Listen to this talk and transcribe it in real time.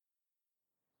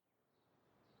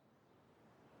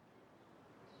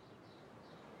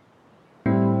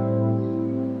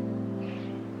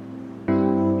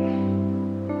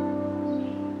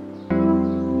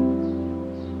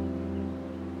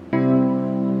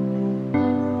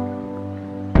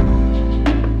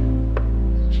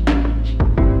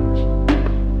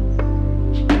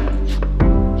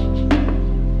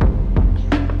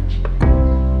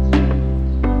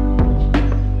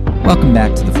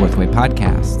Welcome back to the Fourth Way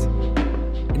Podcast.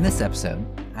 In this episode,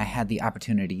 I had the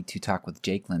opportunity to talk with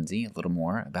Jake Linzy a little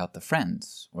more about the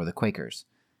Friends, or the Quakers.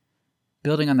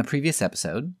 Building on the previous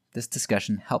episode, this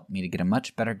discussion helped me to get a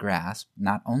much better grasp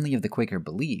not only of the Quaker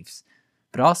beliefs,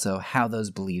 but also how those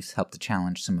beliefs help to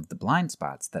challenge some of the blind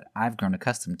spots that I've grown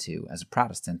accustomed to as a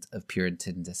Protestant of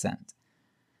Puritan descent.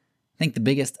 I think the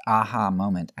biggest aha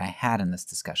moment I had in this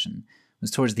discussion was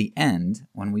towards the end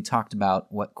when we talked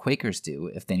about what Quakers do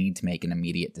if they need to make an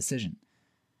immediate decision.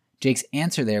 Jake's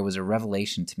answer there was a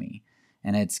revelation to me,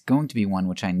 and it's going to be one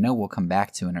which I know we'll come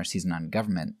back to in our season on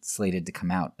government, slated to come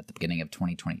out at the beginning of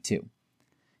 2022.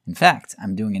 In fact,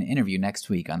 I'm doing an interview next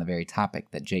week on the very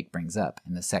topic that Jake brings up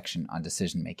in the section on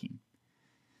decision making.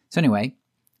 So anyway,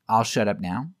 I'll shut up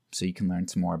now so you can learn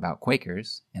some more about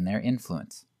Quakers and their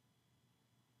influence.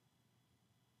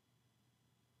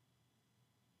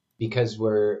 Because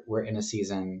we're in a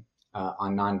season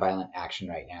on nonviolent action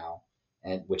right now,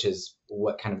 and which is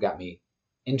what kind of got me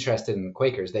interested in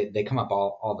Quakers. They come up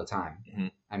all the time. Mm-hmm.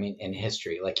 I mean, in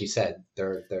history, like you said,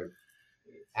 they're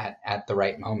at the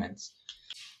right moments.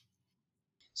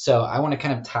 So I want to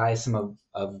kind of tie some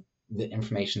of the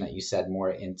information that you said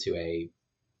more into a,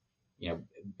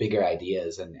 bigger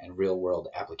ideas and real world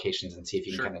applications, and see if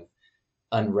you can kind of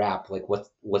unwrap like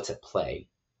what's at play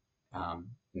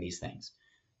in these things.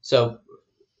 So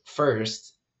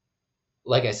first,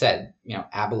 like I said,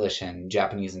 abolition,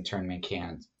 Japanese internment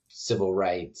camps, civil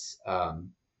rights,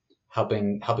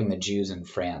 helping the Jews in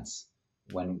France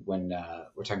when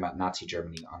we're talking about Nazi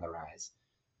Germany on the rise.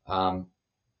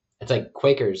 It's like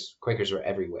Quakers were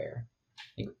everywhere.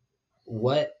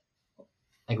 What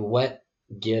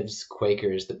gives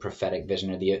Quakers the prophetic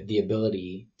vision, or the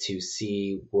ability to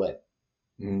see what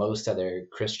most other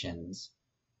Christians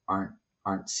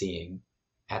aren't seeing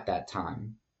at that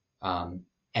time? And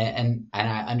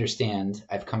I understand,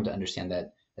 I've come to understand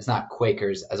that it's not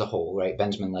Quakers as a whole, right?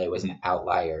 Benjamin Lay was an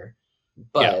outlier,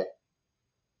 but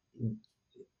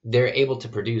they're able to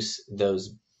produce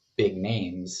those big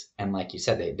names. And like you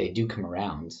said, they do come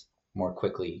around more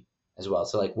quickly as well.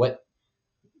 So like what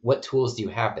tools do you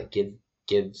have that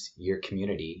gives your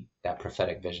community that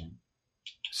prophetic vision?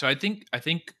 So I think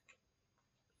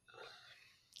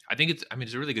it's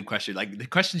a really good question. Like the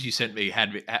questions you sent me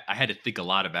I had to think a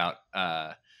lot about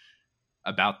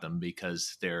them,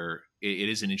 because it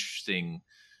is an interesting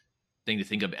thing to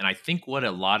think of. And I think what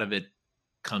a lot of it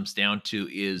comes down to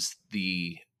is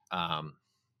the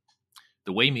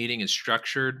way meeting is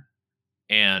structured,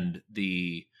 and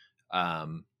I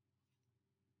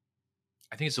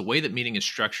think it's the way that meeting is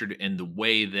structured and the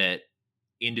way that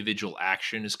individual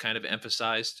action is kind of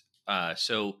emphasized.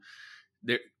 So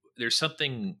there's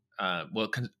something,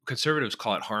 conservatives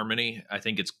call it harmony. I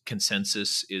think it's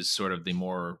consensus is sort of the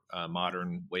more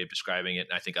modern way of describing it.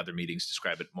 And I think other meetings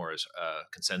describe it more as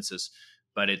consensus,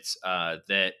 but it's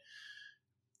that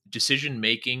decision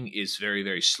making is very,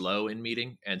 very slow in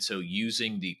meeting. And so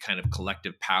using the kind of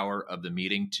collective power of the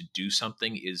meeting to do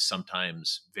something is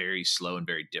sometimes very slow and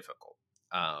very difficult.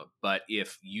 But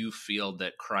if you feel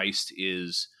that Christ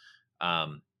is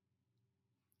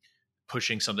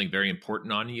pushing something very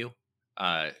important on you,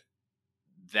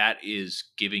 that is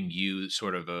giving you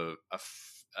sort of a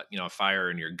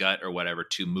fire in your gut or whatever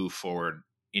to move forward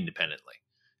independently.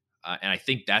 And I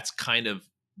think that's kind of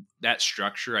that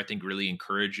structure, I think, really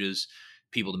encourages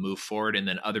people to move forward. And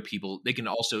then other people, they can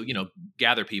also,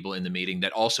 gather people in the meeting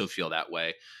that also feel that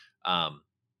way,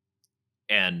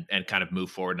 and kind of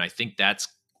move forward. And I think that's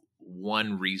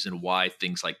one reason why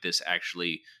things like this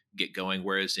actually get going.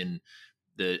 Whereas in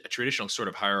a traditional sort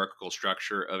of hierarchical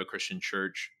structure of a Christian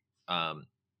church,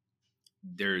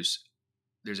 there's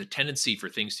a tendency for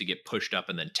things to get pushed up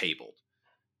and then tabled.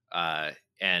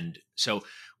 And so,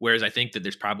 whereas I think that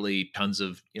there's probably tons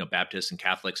of, Baptists and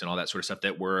Catholics and all that sort of stuff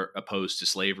that were opposed to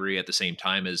slavery at the same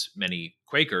time as many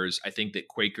Quakers, I think that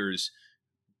Quakers,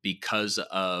 because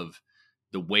of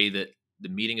the way that the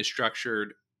meeting is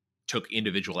structured, took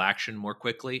individual action more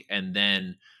quickly. And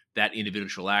then that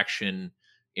individual action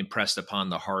impressed upon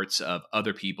the hearts of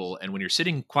other people. And when you're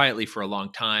sitting quietly for a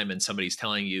long time and somebody's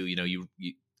telling you,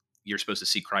 you're supposed to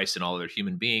see Christ in all other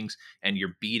human beings, and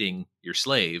you're beating your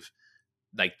slave,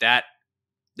 like that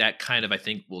kind of, I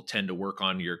think, will tend to work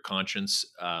on your conscience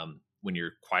when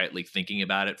you're quietly thinking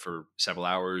about it for several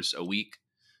hours a week.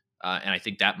 And I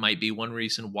think that might be one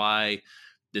reason why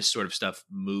this sort of stuff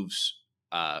moves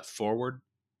forward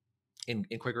in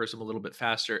Quakerism a little bit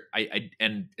faster.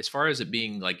 And as far as it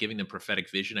being like giving them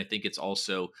prophetic vision, I think it's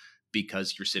also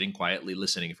because you're sitting quietly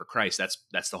listening for Christ.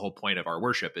 That's the whole point of our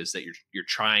worship, is that you're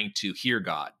trying to hear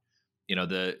God.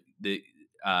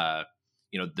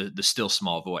 the still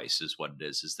small voice is what it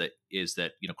is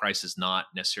that Christ is not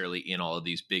necessarily in all of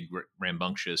these big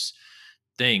rambunctious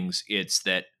things. It's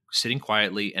that sitting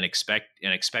quietly and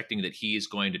expecting that he is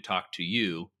going to talk to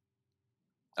you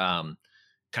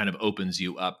kind of opens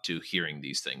you up to hearing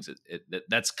these things.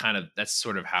 That's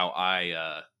sort of how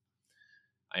I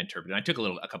interpret it. I took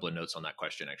a couple of notes on that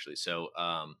question, actually. So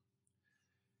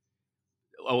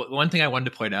one thing I wanted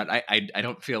to point out, I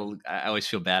always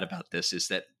feel bad about this, is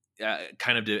that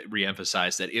kind of to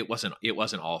reemphasize that it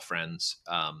wasn't all friends.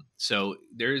 So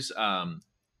there's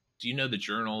do you know the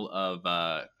journal of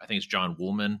I think it's John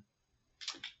Woolman?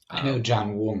 I know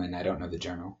John Woolman. I don't know the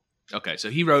journal. Okay, so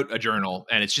he wrote a journal,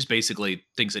 and it's just basically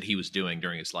things that he was doing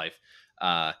during his life.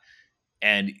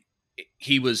 And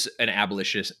he was an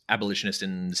abolitionist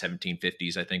in the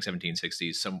 1750s, I think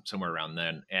 1760s, somewhere around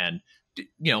then. And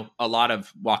a lot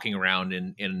of walking around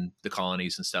in the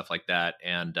colonies and stuff like that,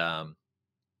 and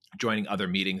joining other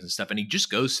meetings and stuff. And he just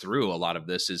goes through a lot of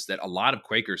this, is that a lot of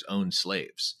Quakers owned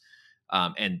slaves,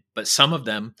 but some of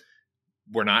them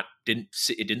didn't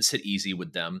sit easy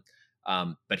with them.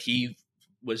 But he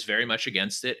was very much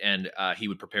against it, and he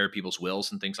would prepare people's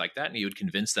wills and things like that, and he would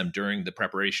convince them during the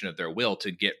preparation of their will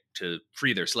to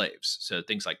free their slaves, so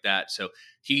things like that. So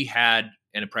he had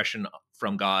an impression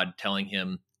from God telling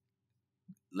him,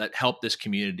 help this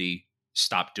community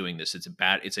stop doing this.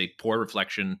 It's a poor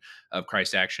reflection of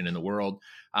Christ's action in the world.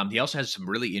 He also has some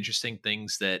really interesting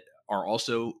things that are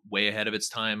also way ahead of its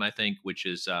time, I think, which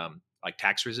is like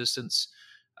tax resistance,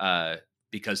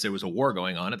 because there was a war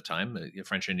going on at the time, the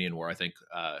French-Indian War, I think,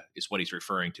 is what he's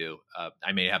referring to.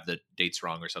 I may have the dates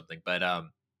wrong or something, but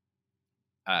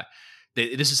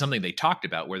this is something they talked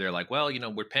about, where they're like, well,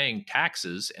 we're paying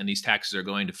taxes, and these taxes are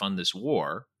going to fund this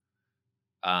war.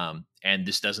 And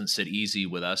this doesn't sit easy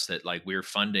with us, that like we're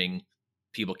funding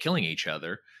people killing each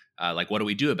other. Like, what do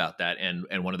we do about that? And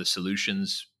one of the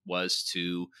solutions was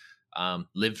to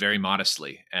live very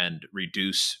modestly and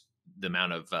reduce the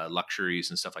amount of luxuries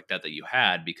and stuff like that you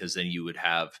had, because then you would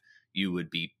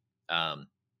be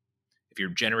if you're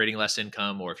generating less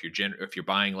income, or if you're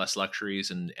buying less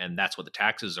luxuries, and that's what the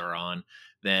taxes are on,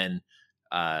 then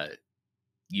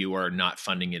you are not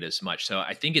funding it as much. So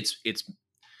I think it's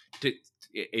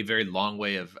a very long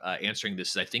way of answering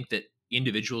this. Is I think that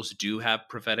individuals do have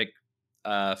prophetic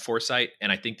foresight,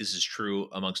 and I think this is true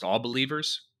amongst all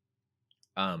believers.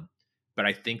 But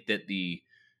I think that the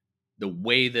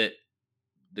way that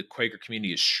the Quaker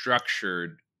community is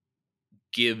structured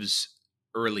gives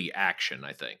early action,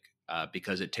 I think,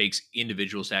 because it takes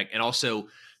individuals to act, and also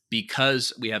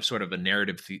because we have sort of a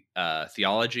narrative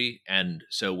theology, and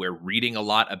so we're reading a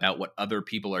lot about what other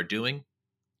people are doing.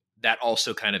 That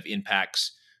also kind of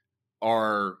impacts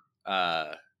our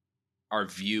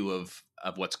view of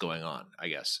what's going on, I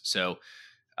guess. So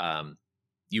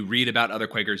you read about other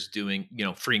Quakers doing,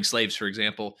 freeing slaves, for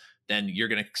example, then you're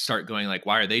going to start going like,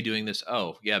 why are they doing this?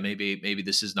 Oh, yeah, maybe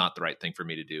this is not the right thing for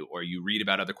me to do. Or you read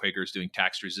about other Quakers doing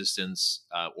tax resistance,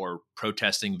 or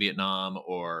protesting Vietnam,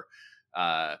 or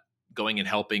going and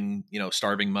helping,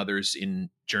 starving mothers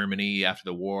in Germany after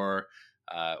the war,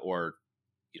 or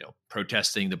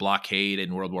protesting the blockade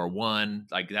in World War I,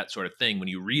 like that sort of thing. When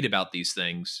you read about these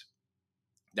things,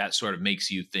 that sort of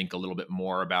makes you think a little bit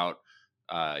more about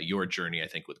your journey, I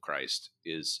think, with Christ,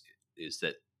 is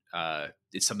that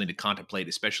it's something to contemplate,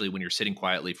 especially when you're sitting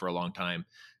quietly for a long time.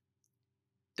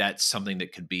 That's something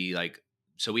that could be like,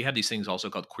 so we have these things also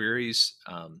called queries,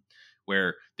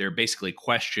 where they're basically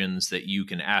questions that you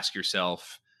can ask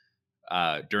yourself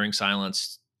during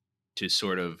silence to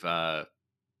sort of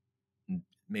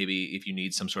maybe if you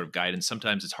need some sort of guidance.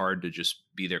 Sometimes it's hard to just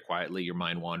be there quietly. Your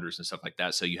mind wanders and stuff like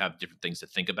that. So you have different things to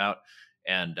think about.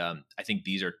 And I think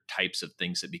these are types of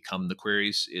things that become the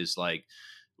queries, is like,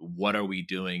 what are we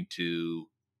doing to,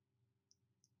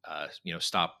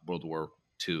 stop World War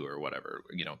II or whatever,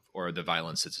 or the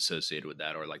violence that's associated with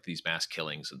that, or like these mass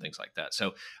killings and things like that.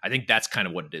 So I think that's kind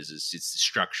of what it is it's the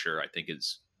structure, I think,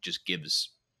 just gives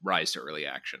rise to early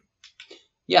action.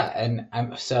 Yeah. And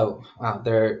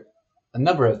there are a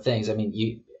number of things. I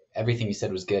mean, everything you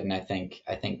said was good. And I think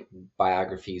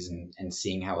biographies and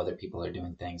seeing how other people are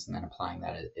doing things and then applying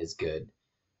that is good.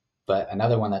 But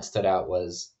another one that stood out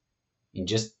was,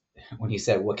 just when you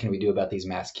said, what can we do about these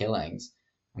mass killings?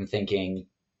 I'm thinking,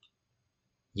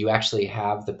 you actually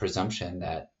have the presumption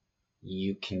that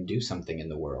you can do something in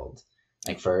the world.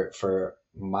 Like for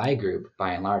my group,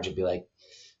 by and large, it'd be like,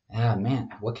 man,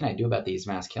 what can I do about these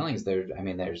mass killings? There's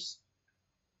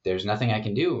nothing I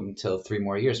can do until 3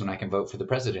 more years when I can vote for the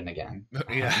president again.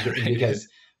 Yeah, right. Because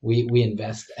we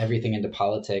invest everything into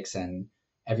politics, and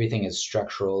everything is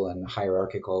structural and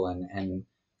hierarchical, and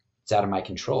it's out of my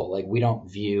control. Like, we don't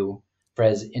view, for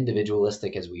as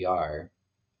individualistic as we are,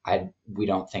 we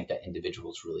don't think that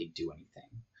individuals really do anything.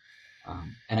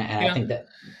 And I think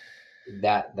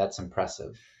that's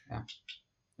impressive. Yeah.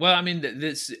 Well, I mean,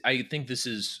 I think this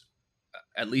is,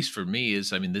 at least for me,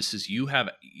 is, I mean, this is,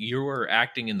 you're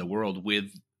acting in the world with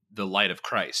the light of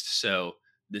Christ. So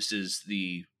this is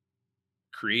the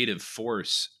creative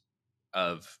force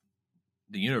of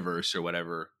the universe or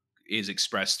whatever is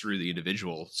expressed through the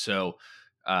individual. So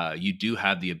you do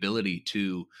have the ability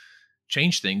to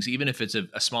change things, even if it's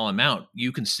a small amount.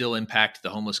 You can still impact the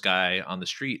homeless guy on the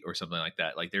street or something like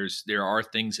that. Like, there are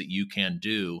things that you can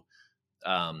do.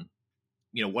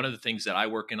 One of the things that I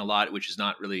work in a lot, which is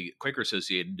not really Quaker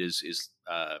associated, is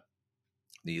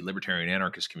the libertarian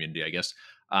anarchist community, I guess.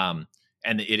 And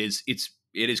it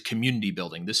is community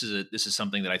building. This is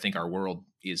something that I think our world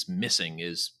is missing,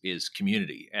 is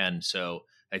community. And so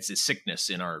it's a sickness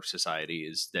in our society,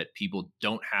 is that people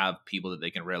don't have people that they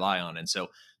can rely on. And so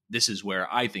this is where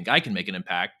I think I can make an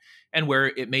impact, and where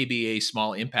it may be a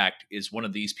small impact is one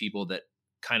of these people that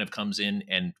kind of comes in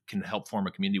and can help form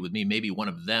a community with me. Maybe one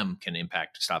of them can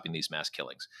impact stopping these mass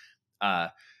killings.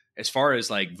 As far as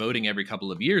like voting every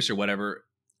couple of years or whatever,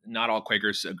 not all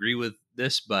Quakers agree with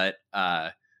this, but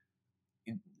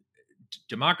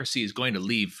democracy is going to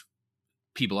leave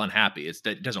people unhappy.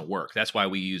 That doesn't work. That's why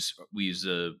we use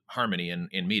harmony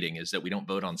in meeting, is that we don't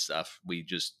vote on stuff. We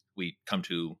come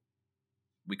to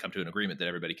an agreement that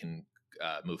everybody can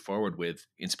move forward with,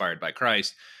 inspired by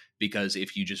Christ. Because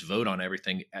if you just vote on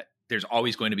everything, there's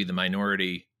always going to be the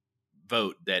minority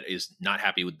vote that is not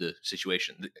happy with the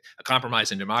situation. A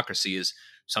compromise in democracy is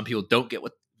some people don't get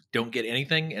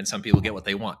anything, and some people get what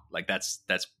they want. Like, that's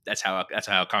how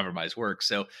a compromise works.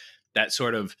 So that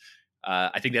sort of,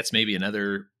 I think that's maybe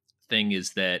another thing,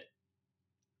 is that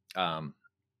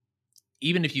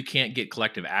even if you can't get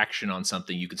collective action on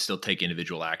something, you can still take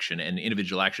individual action, and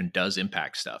individual action does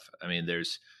impact stuff. I mean,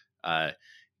 there's,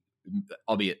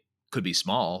 albeit could be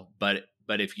small, but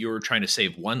if you're trying to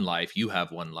save one life, you have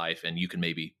one life, and you can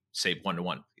maybe save 1 to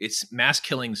 1. It's mass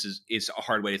killings is a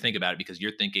hard way to think about it, because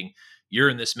you're thinking you're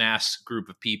in this mass group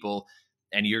of people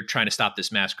and you're trying to stop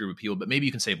this mass group of people, but maybe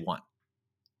you can save 1.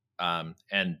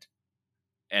 And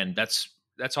that's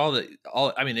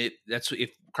all I mean, that's,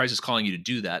 if Christ is calling you to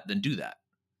do that, then do that.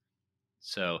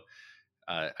 So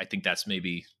I think that's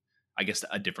maybe, I guess,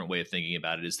 a different way of thinking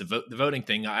about it, is the voting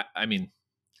thing. I mean,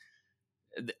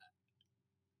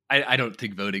 I don't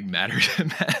think voting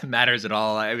matters at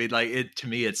all. I mean, like, to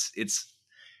me, it's.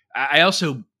 I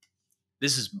also,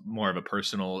 this is more of a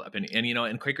personal opinion,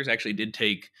 and Quakers actually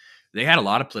they had a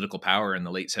lot of political power in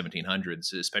the late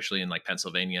 1700s, especially in like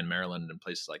Pennsylvania and Maryland and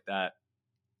places like that,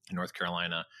 in North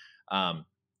Carolina,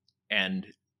 and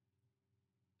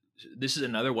this is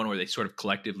another one where they sort of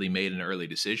collectively made an early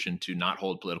decision to not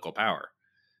hold political power,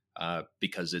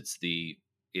 because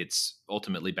it's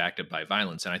ultimately backed up by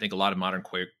violence. And I think a lot of modern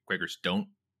Quakers don't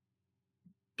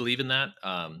believe in that.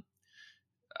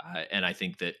 And I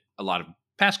think that a lot of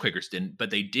past Quakers didn't, but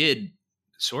they did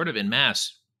sort of en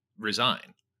masse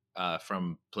resign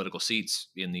from political seats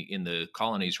in the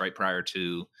colonies right prior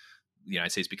to the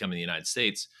United States becoming the United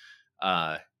States.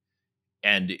 And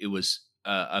it was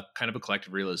a kind of a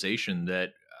collective realization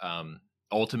that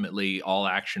ultimately all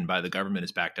action by the government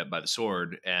is backed up by the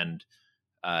sword, and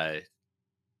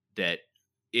that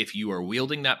if you are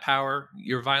wielding that power,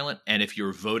 you're violent. And if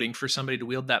you're voting for somebody to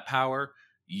wield that power,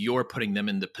 you're putting them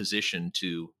in the position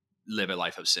to live a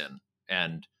life of sin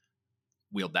and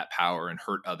wield that power and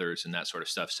hurt others and that sort of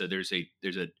stuff. So there's a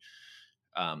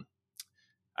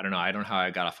I don't know how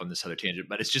I got off on this other tangent,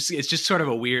 but it's just sort of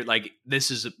a weird, like,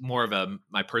 this is more of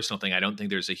my personal thing. I don't think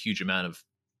there's a huge amount of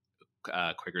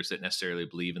Quakers that necessarily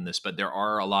believe in this, but there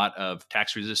are a lot of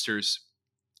tax resistors,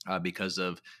 because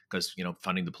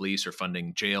funding the police or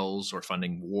funding jails or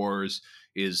funding wars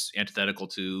is antithetical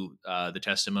to the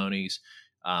testimonies.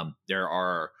 There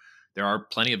are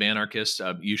plenty of anarchists.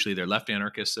 Usually they're left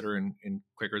anarchists that are in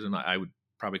Quakerism. I would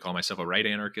probably call myself a right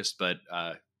anarchist, but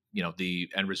the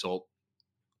end result,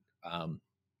 I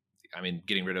mean,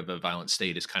 getting rid of a violent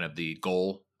state is kind of the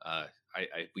goal.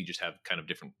 We just have kind of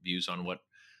different views on what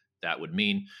that would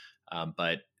mean.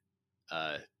 But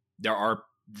there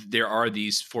are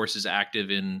these forces active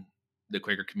in the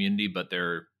Quaker community, but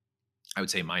they're, I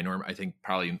would say, minor. I think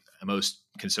probably most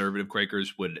conservative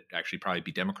Quakers would actually probably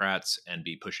be Democrats and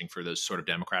be pushing for those sort of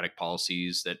democratic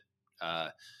policies that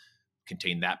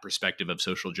contain that perspective of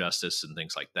social justice and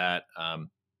things like that.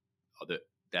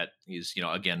 That is,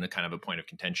 again, a kind of a point of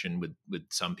contention with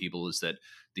some people, is that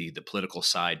the political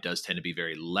side does tend to be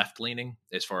very left leaning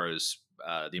as far as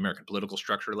the American political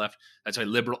structure left. That's why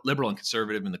liberal and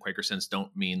conservative in the Quaker sense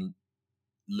don't mean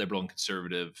liberal and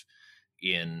conservative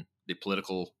in the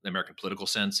American political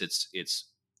sense. It's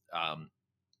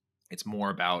more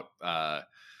about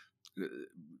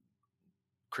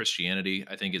Christianity.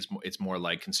 I think it's more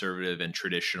like conservative and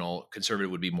traditional.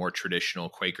 Conservative would be more traditional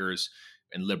Quakers,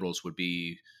 and liberals would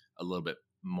be a little bit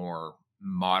more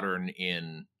modern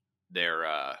in their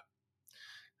I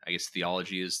guess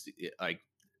theology is like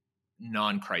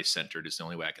non-Christ centered is the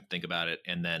only way I can think about it.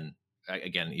 And then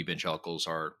again, evangelicals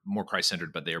are more Christ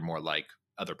centered, but they are more like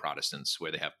other Protestants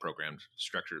where they have programmed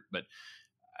structure. But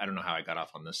I don't know how I got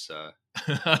off on this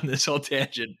on this whole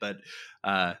tangent, but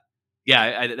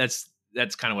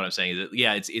that's kind of what I'm saying. Is that,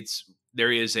 yeah,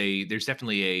 there's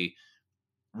definitely a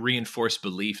reinforced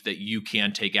belief that you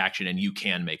can take action and you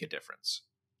can make a difference.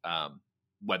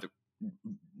 Whether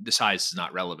the size is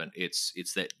not relevant. It's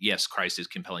that, yes, Christ is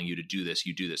compelling you to do this.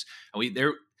 You do this. And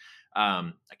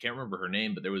I can't remember her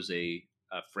name, but there was a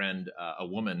friend, a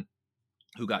woman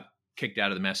who got kicked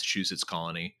out of the Massachusetts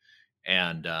colony.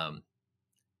 And,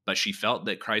 but she felt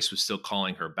that Christ was still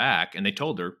calling her back. And they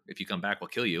told her, if you come back, we'll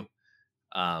kill you.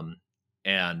 And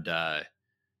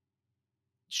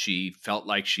she felt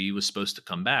like she was supposed to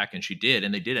come back, and she did.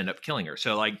 And they did end up killing her.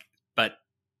 So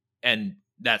and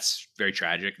that's very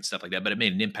tragic and stuff like that, but it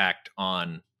made an impact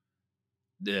on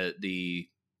the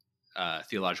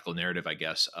theological narrative, I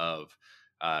guess, of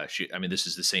this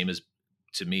is the same as,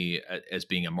 to me, as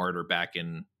being a martyr back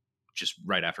in just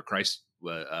right after Christ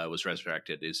was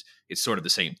resurrected. It's sort of the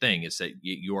same thing. It's that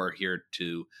you are here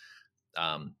to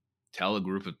tell a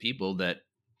group of people that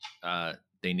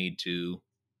they need to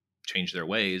change their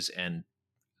ways. And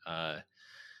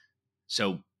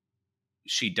so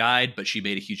she died, but she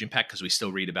made a huge impact because we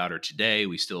still read about her today.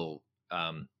 We still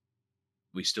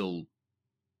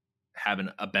have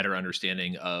a better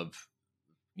understanding of,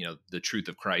 the truth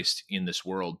of Christ in this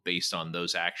world based on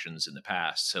those actions in the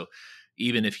past. So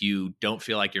even if you don't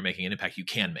feel like you're making an impact, you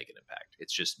can make an impact. It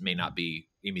just may not be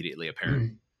immediately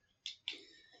apparent.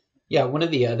 Yeah. One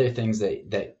of the other things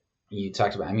that you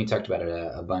talked about, you talked about it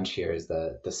a bunch here, is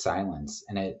the silence.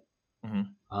 And it,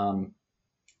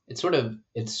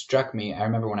 it struck me. I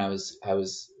remember when I was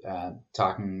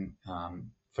talking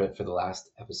for the last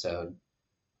episode,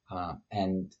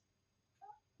 and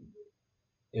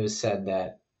it was said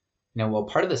that,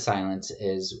 part of the silence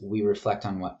is we reflect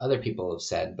on what other people have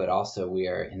said, but also we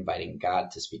are inviting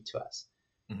God to speak to us.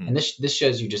 Mm-hmm. And this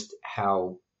shows you just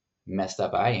how messed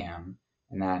up I am,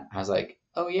 and that I was like,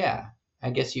 oh yeah, I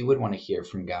guess you would want to hear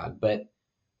from God, but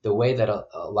the way that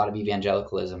a lot of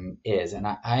evangelicalism is, and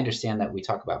I understand that we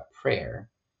talk about prayer,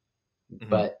 mm-hmm.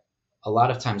 but a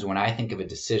lot of times when I think of a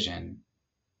decision,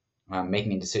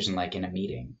 making a decision like in a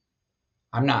meeting,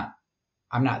 I'm not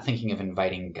thinking of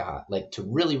inviting God, like to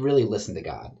really, really listen to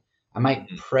God. I might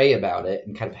mm-hmm. pray about it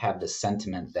and kind of have this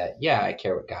sentiment that, yeah, I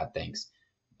care what God thinks.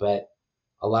 But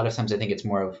a lot of times I think it's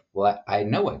more of, well, I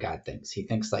know what God thinks. He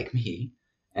thinks like me.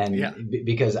 And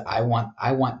because I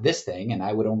want this thing, and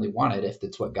I would only want it if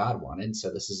it's what God wanted.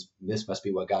 So this must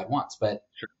be what God wants. But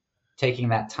sure. Taking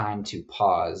that time to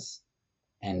pause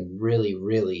and really,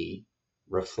 really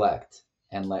reflect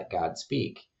and let God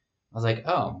speak, I was like,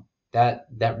 oh, that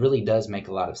really does make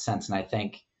a lot of sense. And I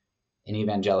think in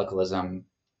evangelicalism,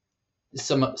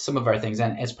 some of our things,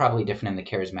 and it's probably different in the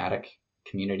charismatic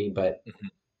community, but mm-hmm.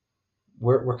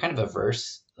 we're kind of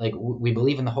averse. Like, we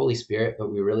believe in the Holy Spirit,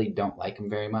 but we really don't like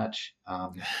him very much.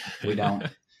 We don't.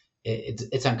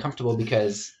 It's uncomfortable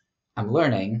because I'm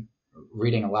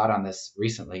reading a lot on this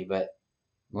recently, but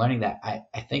learning that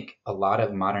I think a lot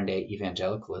of modern day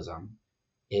evangelicalism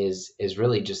is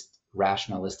really just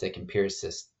rationalistic,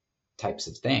 empiricist types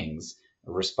of things,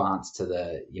 a response to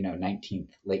the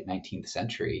late 19th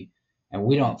century, and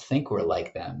we don't think we're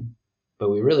like them, but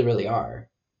we really, really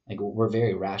are. Like, we're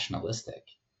very rationalistic.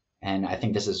 And I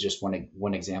think this is just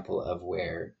one example of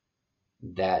where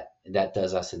that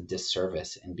does us a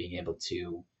disservice in being able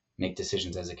to make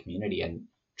decisions as a community and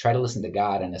try to listen to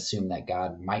God and assume that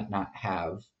God might not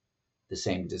have the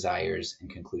same desires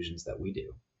and conclusions that we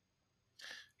do.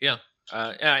 Yeah.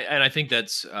 And I think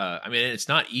that's, it's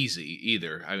not easy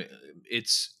either.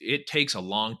 It takes a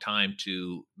long time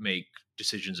to make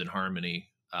decisions in harmony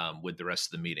with the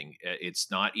rest of the meeting. It's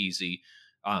not easy.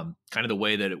 Kind of the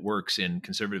way that it works in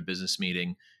conservative business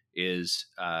meeting is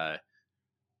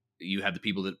you have the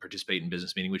people that participate in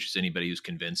business meeting, which is anybody who's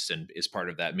convinced and is part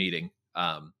of that meeting.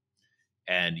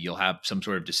 And you'll have some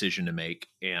sort of decision to make.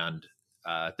 And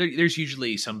there's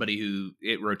usually somebody who,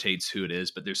 it rotates who it is,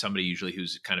 but there's somebody usually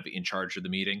who's kind of in charge of the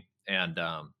meeting. And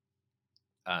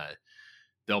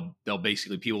they'll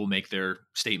basically, people will make their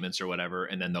statements or whatever,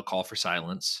 and then they'll call for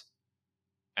silence,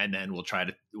 and then we'll try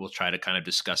to kind of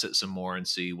discuss it some more and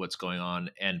see what's going on.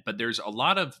 But there's a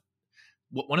lot of,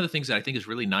 one of the things that I think is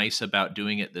really nice about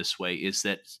doing it this way is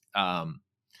that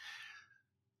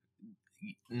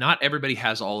not everybody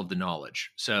has all of the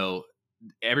knowledge. So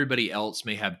everybody else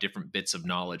may have different bits of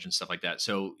knowledge and stuff like that.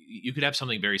 So you could have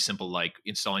something very simple like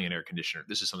installing an air conditioner.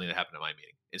 This is something that happened at my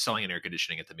meeting, installing an air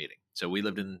conditioning at the meeting. So we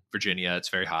lived in Virginia. It's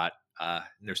very hot. And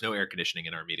there's no air conditioning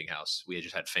in our meeting house. We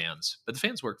just had fans, but the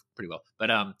fans worked pretty well.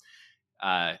 But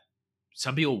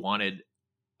some people wanted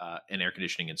an air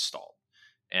conditioning installed,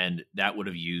 and that would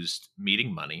have used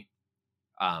meeting money.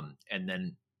 And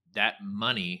then that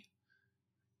money,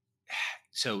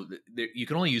 so you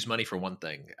can only use money for one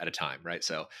thing at a time, right?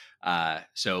 So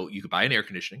you could buy an air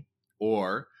conditioning,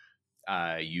 or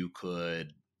you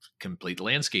could complete the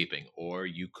landscaping, or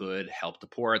you could help the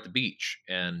poor at the beach.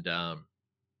 And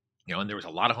and there was a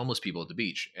lot of homeless people at the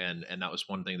beach, and that was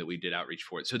one thing that we did outreach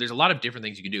for. So there's a lot of different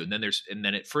things you can do. And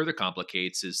then it further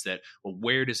complicates is that, well,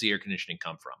 where does the air conditioning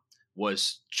come from?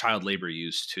 Was child labor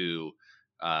used to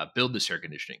build this air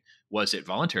conditioning? Was it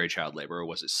voluntary child labor, or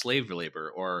was it slave labor,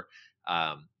 or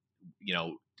were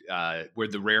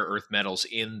the rare earth metals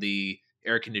in the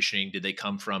air conditioning, did they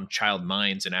come from child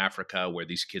mines in Africa where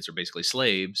these kids are basically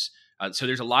slaves? So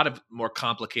there's a lot of more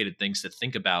complicated things to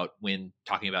think about when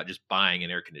talking about just buying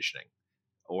an air conditioning,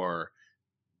 or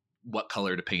what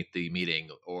color to paint the meeting,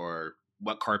 or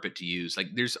what carpet to use. Like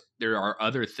there are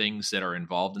other things that are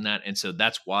involved in that. And so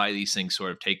that's why these things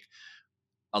sort of take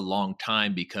a long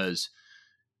time, because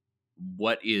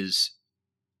what's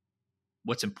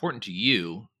important to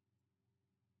you,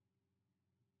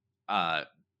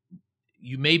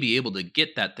 you may be able to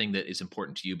get that thing that is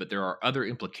important to you, but there are other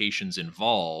implications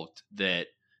involved that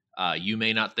you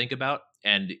may not think about.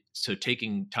 And so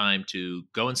taking time to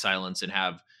go in silence and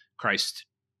have Christ,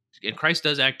 and Christ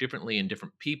does act differently in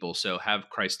different people. So have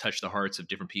Christ touch the hearts of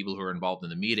different people who are involved in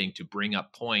the meeting to bring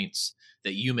up points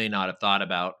that you may not have thought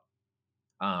about,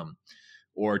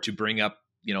 or to bring up,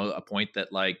 a point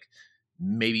that, like,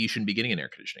 maybe you shouldn't be getting an air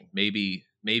conditioning. Maybe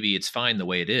it's fine the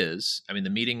way it is. I mean,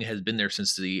 the meeting has been there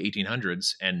since the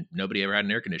 1800s, and nobody ever had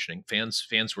an air conditioning.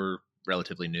 Fans were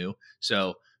relatively new.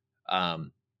 So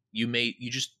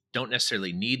you just don't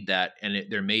necessarily need that, and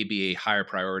there may be a higher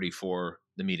priority for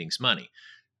the meeting's money.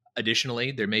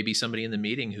 Additionally, there may be somebody in the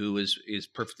meeting who is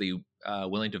perfectly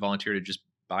willing to volunteer to just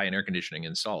buy an air conditioning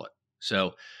and install it.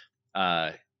 So,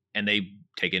 and they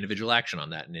take individual action on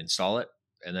that and install it.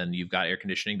 And then you've got air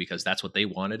conditioning because that's what they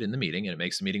wanted in the meeting, and it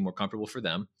makes the meeting more comfortable for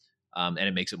them. And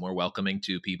it makes it more welcoming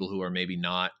to people who are maybe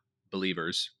not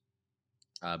believers,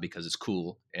 because it's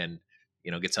cool and,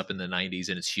 gets up in the 90s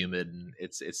and it's humid and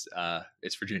it's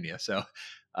Virginia. So,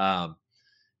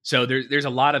 so there's a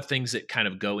lot of things that kind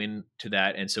of go into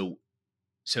that. And so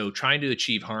trying to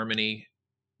achieve harmony,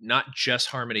 not just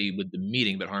harmony with the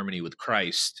meeting, but harmony with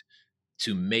Christ,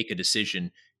 to make a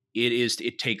decision,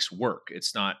 it takes work.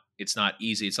 It's not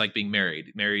easy. It's like being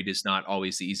married. Married is not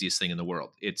always the easiest thing in the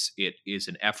world. It is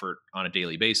an effort on a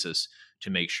daily basis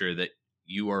to make sure that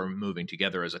you are moving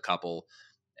together as a couple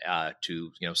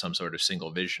to some sort of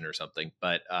single vision or something.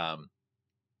 But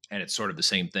and it's sort of the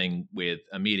same thing with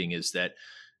a meeting, is that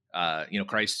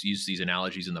Christ used these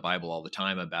analogies in the Bible all the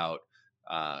time about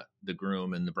the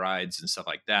groom and the brides and stuff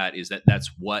like that.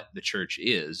 That's what the church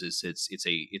is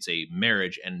it's a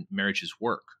marriage, and marriage is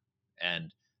work,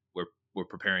 and we're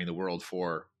preparing the world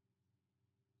for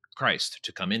Christ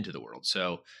to come into the world.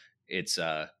 So it's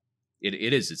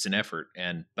it's an effort,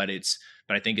 but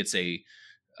I think it's a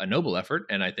noble effort,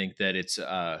 and I think that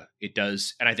it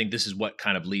does, and I think this is what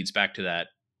kind of leads back to that.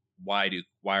 Why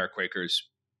are Quakers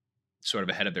sort of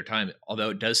ahead of their time?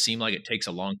 Although it does seem like it takes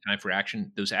a long time for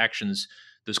action, those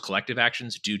collective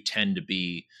actions do tend to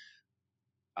be,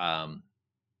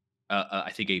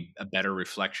 I think, a better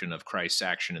reflection of Christ's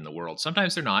action in the world.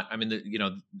 Sometimes they're not. I mean,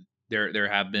 there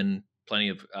have been plenty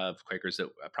of Quakers that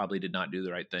probably did not do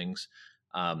the right things,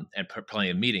 and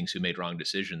plenty of meetings who made wrong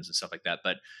decisions and stuff like that.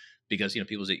 But because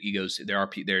people's egos,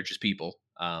 they're just people.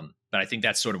 But I think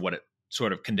that's sort of what it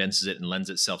sort of condenses it and lends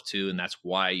itself to, and that's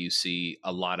why you see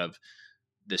a lot of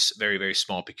this very, very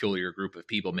small, peculiar group of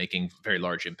people making very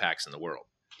large impacts in the world.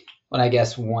 Well, I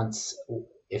guess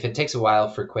if it takes a while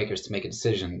for Quakers to make a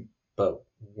decision, but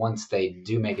once they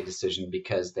do make a decision,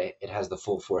 because it has the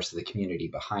full force of the community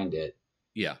behind it,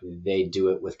 yeah, they do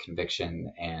it with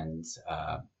conviction and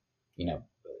a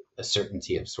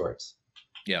certainty of sorts.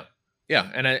 Yeah,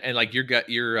 and like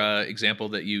your example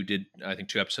that you did, I think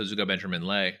 2 episodes ago, Benjamin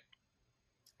Lay,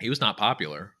 he was not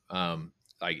popular.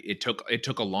 like it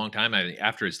took a long time, I mean,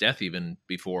 after his death, even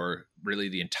before really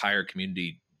the entire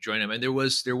community joined him. And there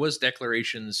was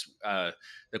declarations.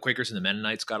 The Quakers and the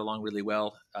Mennonites got along really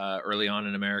well early on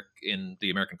in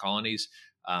the American colonies.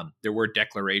 There were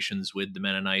declarations with the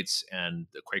Mennonites and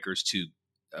the Quakers to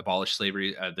abolish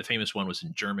slavery. The famous one was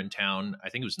in Germantown. I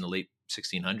think it was in the late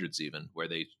 1600s, even, where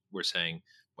they were saying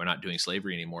we're not doing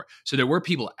slavery anymore. So there were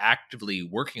people actively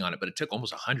working on it, but it took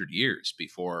almost 100 years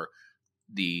before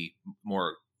the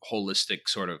more holistic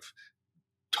sort of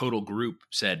total group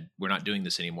said, we're not doing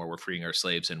this anymore. We're freeing our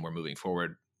slaves and we're moving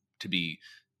forward to be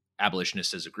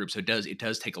abolitionists as a group. So it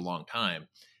does take a long time.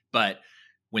 But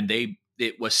when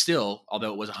it was still,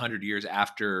 although it was 100 years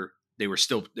after, they were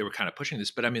kind of pushing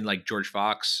this. But I mean, like George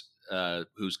Fox,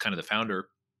 who's kind of the founder,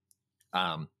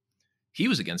 he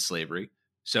was against slavery.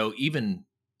 So even,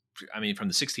 I mean, from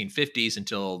the 1650s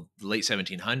until the late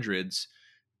 1700s,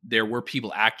 there were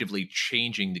people actively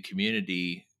changing the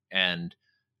community and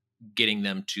getting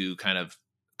them to kind of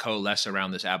coalesce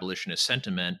around this abolitionist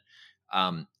sentiment.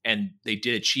 And they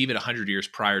did achieve it 100 years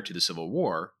prior to the Civil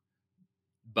War,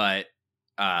 but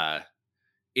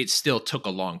it still took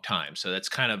a long time. So that's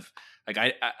kind of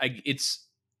like, it's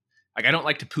like, I don't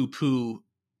like to poo-poo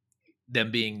them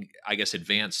being, I guess,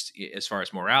 advanced as far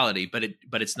as morality, but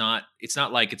it's not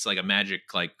like it's like a magic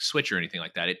like switch or anything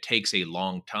like that. It takes a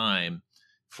long time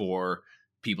for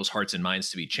people's hearts and minds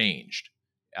to be changed.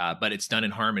 But it's done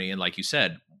in harmony. And like you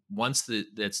said, once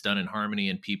that's done in harmony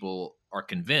and people are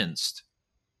convinced,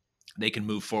 they can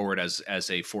move forward as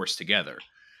a force together.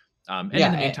 And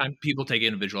in the meantime, people take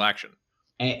individual action.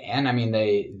 And I mean,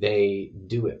 they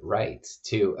do it right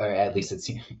too, or at least it's,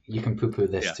 you can poo-poo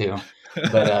this too,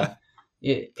 but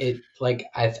it like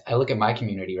I look at my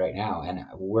community right now, and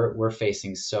we're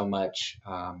facing so much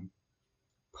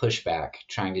pushback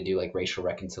trying to do like racial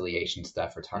reconciliation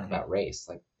stuff or talk about race.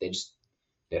 Like they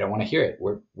don't want to hear it.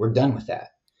 We're done with that.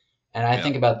 And I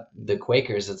think about the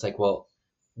Quakers. It's like, well,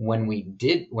 when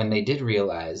they did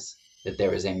realize that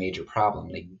there was a major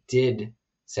problem, they did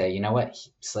say, you know what,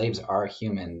 slaves are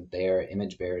human. They are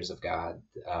image bearers of God.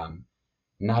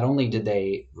 Not only did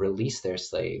they release their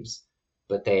slaves,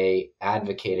 but they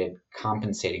advocated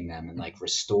compensating them and like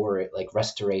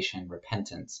restoration,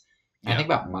 repentance. And I think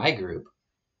about my group,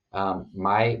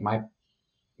 my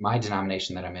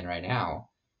denomination that I'm in right now.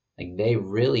 Like they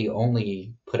really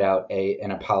only put out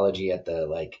an apology at the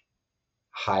like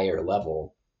higher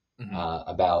level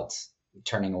about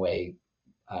turning away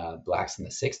blacks in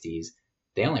the 60s.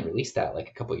 They only released that like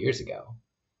a couple years ago,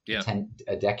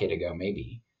 a decade ago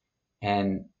maybe.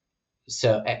 And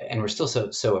so, and we're still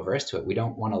so averse to it. We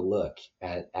don't want to look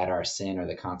at our sin or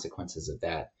the consequences of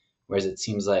that. Whereas it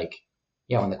seems like,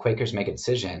 when the Quakers make a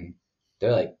decision,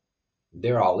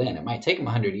 they're all in. It might take them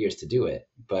 100 years to do it,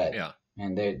 but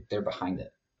and they're behind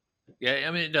it. Yeah,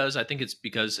 I mean, it does. I think it's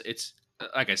because it's,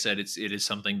 like I said, it is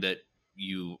something that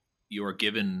you are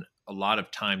given a lot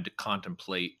of time to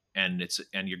contemplate, and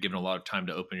you're given a lot of time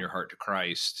to open your heart to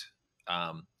Christ.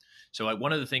 So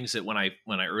one of the things that when I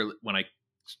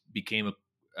became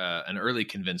an early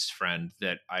convinced friend,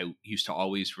 that I used to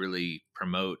always really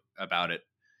promote about it,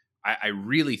 I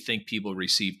really think people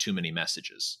receive too many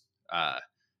messages.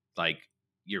 Like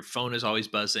your phone is always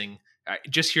buzzing.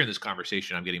 Just hearing this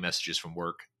conversation, I'm getting messages from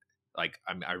work. Like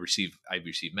I receive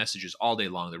messages all day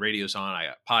long. The radio's on. I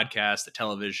got podcasts, the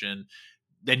television.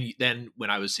 Then when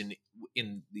I was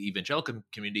in the evangelical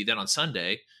community, then on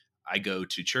Sunday I go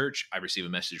to church. I receive a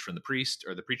message from the priest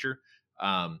or the preacher.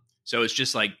 So it's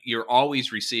just like you're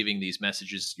always receiving these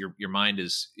messages. Your mind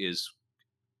is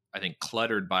I think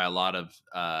cluttered by a lot of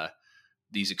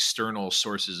these external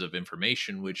sources of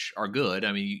information, which are good.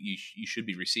 I mean, you should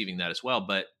be receiving that as well.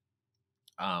 But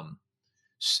and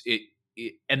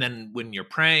then when you're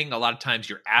praying, a lot of times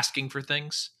you're asking for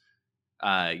things.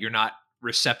 You're not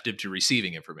receptive to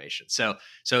receiving information. So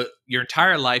your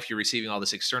entire life you're receiving all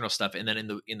this external stuff, and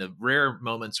then in the rare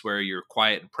moments where you're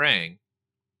quiet and praying,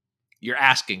 you're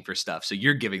asking for stuff. So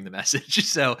you're giving the message.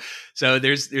 So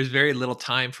there's very little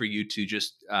time for you to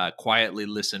just quietly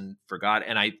listen for God.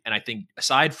 And I think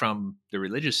aside from the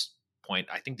religious point,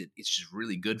 I think that it's just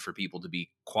really good for people to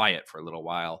be quiet for a little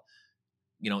while.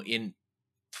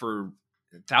 For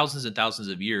thousands and thousands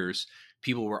of years,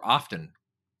 people were often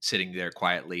sitting there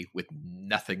quietly with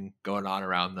nothing going on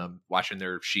around them, watching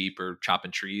their sheep or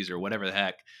chopping trees or whatever the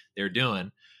heck they're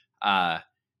doing.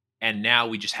 And now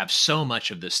we just have so much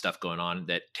of this stuff going on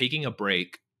that taking a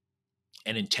break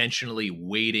and intentionally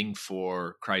waiting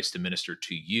for Christ to minister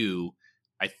to you,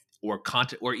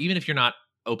 or even if you're not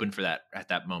open for that at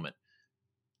that moment,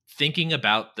 thinking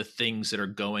about the things that are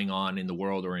going on in the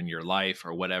world or in your life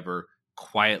or whatever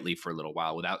quietly for a little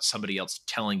while without somebody else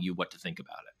telling you what to think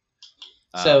about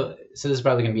it. So this is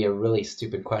probably going to be a really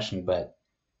stupid question, but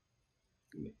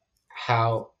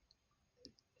how?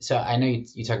 So I know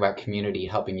you talk about community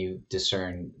helping you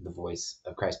discern the voice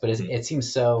of Christ, but it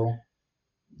seems so,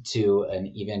 to an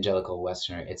evangelical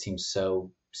Westerner, it seems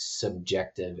so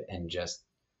subjective and just,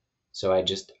 so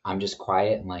I'm just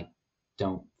quiet and like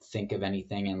don't think of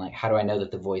anything, and like how do I know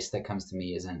that the voice that comes to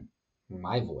me isn't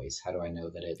my voice? How do I know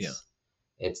that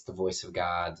it's the voice of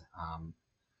God?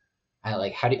 I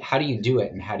like how do you do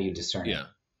it, and how do you discern it?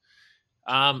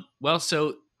 Well,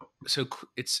 so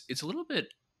it's a little bit,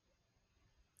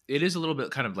 it is a little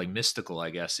bit kind of like mystical, I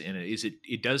guess, and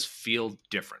it does feel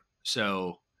different.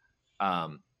 So,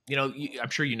 I'm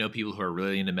sure you know people who are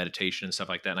really into meditation and stuff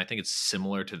like that, and I think it's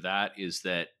similar to that. Is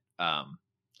that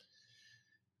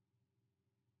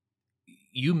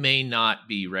you may not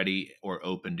be ready or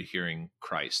open to hearing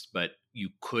Christ, but you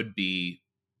could be,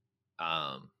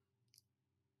 I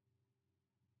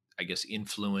guess,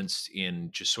 influenced in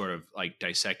just sort of like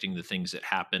dissecting the things that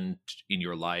happened in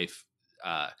your life.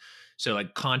 So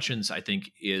like conscience, I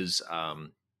think, is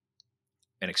an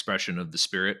expression of the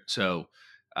Spirit. So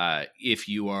if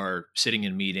you are sitting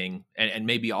in a meeting and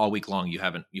maybe all week long you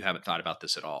haven't thought about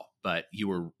this at all, but you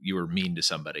were mean to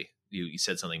somebody, you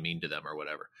said something mean to them or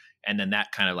whatever, and then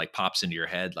that kind of like pops into your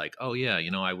head, like, oh yeah,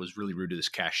 I was really rude to this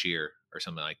cashier or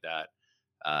something like that.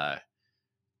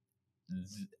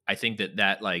 I think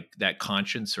that like that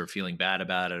conscience or feeling bad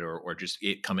about it, or just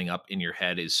it coming up in your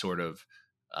head is sort of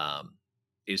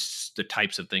is the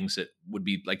types of things that would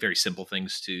be like very simple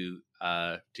things to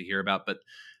hear about. But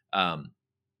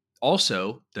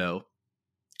also though,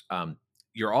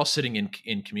 you're all sitting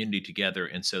in community together,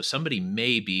 and so somebody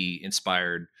may be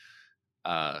inspired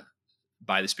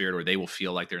by the Spirit, or they will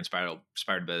feel like they're inspired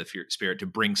by the Spirit to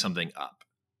bring something up.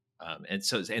 And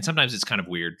sometimes it's kind of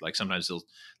weird. Like sometimes they'll,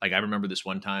 like I remember this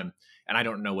one time, and I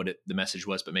don't know what the message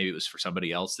was, but maybe it was for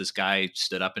somebody else. This guy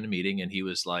stood up in a meeting and he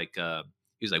was like,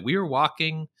 we were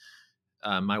walking,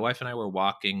 my wife and I were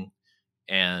walking,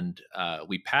 and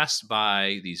we passed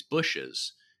by these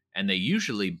bushes, and they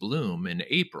usually bloom in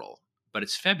April, but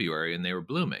it's February and they were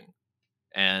blooming.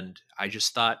 And I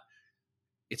just thought,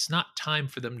 it's not time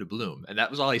for them to bloom. And that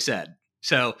was all he said.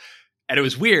 So, and it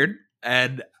was weird.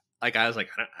 And like, I was like,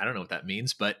 I don't know what that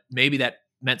means, but maybe that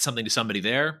meant something to somebody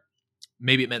there.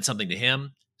 Maybe it meant something to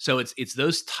him. So it's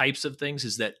those types of things,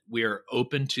 is that we're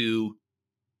open to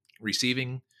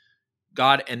receiving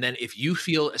God. And then if you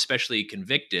feel especially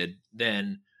convicted,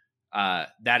 then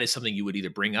that is something you would either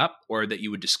bring up or that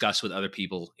you would discuss with other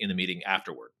people in the meeting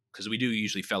afterward, because we do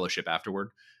usually fellowship afterward.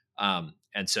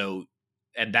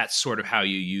 And that's sort of how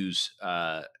you use,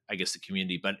 I guess, the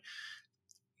community. But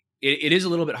it is a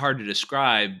little bit hard to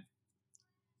describe.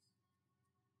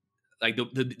 Like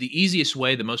the easiest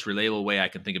way, the most relatable way I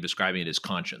can think of describing it is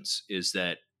conscience, is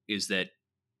that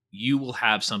you will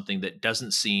have something that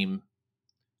doesn't seem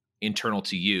internal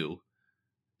to you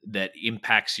that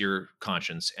impacts your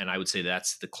conscience. And I would say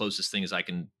that's the closest thing as I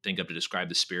can think of to describe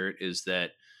the Spirit, is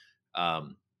that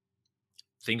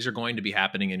things are going to be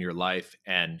happening in your life,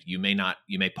 and you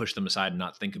may push them aside and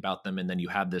not think about them. And then you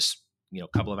have this,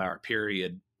 couple of hour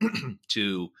period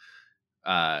to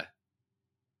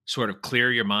sort of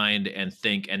clear your mind and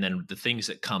think. And then the things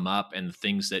that come up and the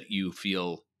things that you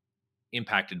feel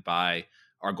impacted by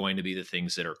are going to be the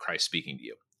things that are Christ speaking to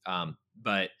you.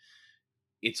 But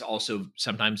it's also,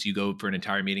 sometimes you go for an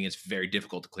entire meeting, it's very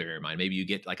difficult to clear your mind. Maybe you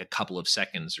get like a couple of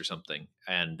seconds or something,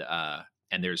 and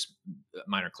there's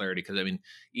minor clarity. Because I mean,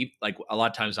 like a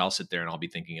lot of times I'll sit there and I'll be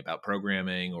thinking about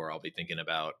programming, or I'll be thinking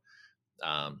about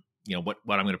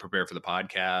what I'm going to prepare for the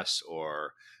podcast,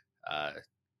 or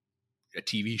a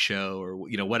TV show, or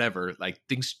whatever. Like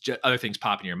other things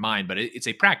pop in your mind, but it's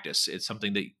a practice. It's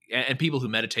something that, and people who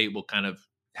meditate will kind of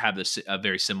have a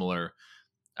very similar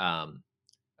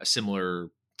a similar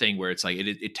thing, where it's like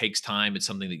it takes time. It's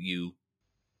something that you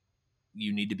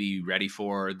need to be ready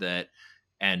for,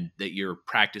 and that you're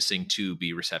practicing to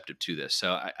be receptive to this.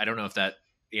 So I don't know if that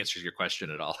answers your question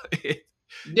at all. It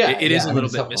is a little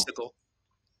bit helpful. Mystical.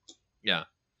 Yeah.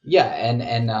 Yeah.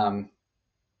 And I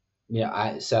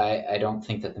don't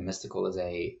think that the mystical is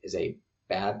a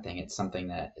bad thing. It's something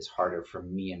that is harder for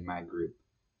me and my group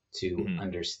to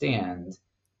understand,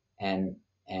 and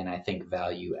I think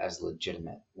value as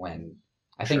legitimate, when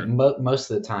I think most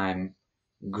of the time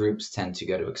groups tend to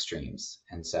go to extremes.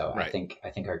 And so right. I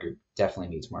think our group definitely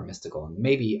needs more mystical, and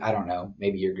maybe, I don't know,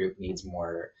 maybe your group needs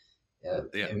more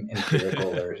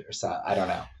empirical or I don't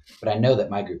know, but I know that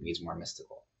my group needs more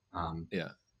mystical. Yeah.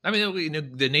 I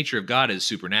mean, the nature of God is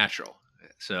supernatural.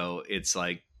 So it's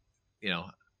like,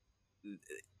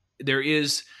 there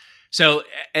is so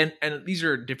and these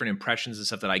are different impressions and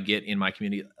stuff that I get in my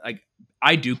community. Like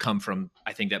I do come from,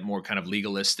 I think, that more kind of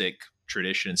legalistic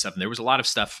tradition and stuff, and there was a lot of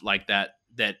stuff like that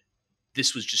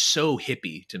this was just so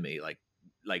hippie to me, like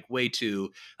way too,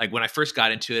 like when I first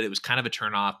got into it, it was kind of a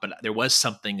turn off, but there was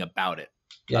something about it.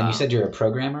 Yeah, and you said you're a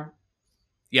programmer?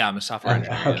 Yeah, I'm a software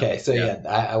engineer. Okay, yeah. so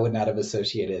I would not have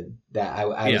associated that.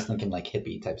 I was thinking like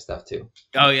hippie type stuff too.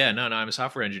 Oh yeah, no, I'm a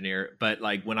software engineer. But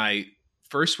like when I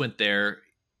first went there,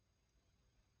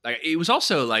 like it was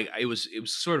also like it was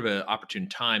sort of an opportune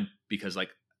time because like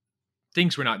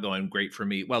things were not going great for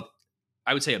me. Well,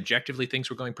 I would say objectively things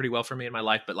were going pretty well for me in my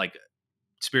life, but like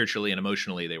spiritually and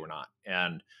emotionally they were not.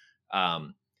 And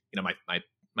you know,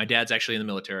 my dad's actually in the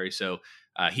military, so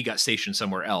he got stationed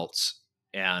somewhere else,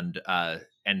 and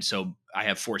so I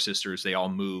have 4 sisters. They all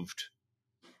moved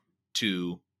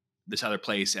to this other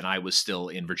place, and I was still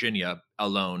in Virginia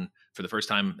alone for the first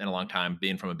time in a long time,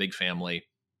 being from a big family.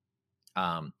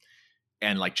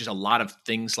 And like just a lot of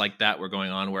things like that were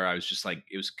going on where I was just like,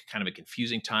 it was kind of a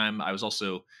confusing time. I was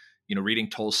also, you know, reading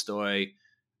Tolstoy.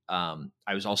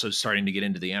 I was also starting to get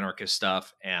into the anarchist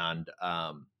stuff, and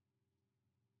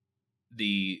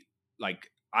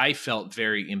I felt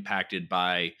very impacted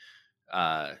by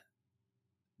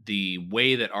the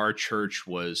way that our church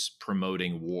was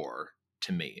promoting war,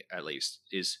 to me at least.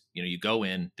 Is, you know, you go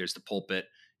in, there's the pulpit,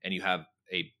 and you have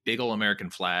a big old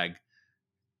American flag,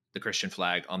 the Christian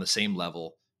flag, on the same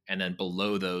level, and then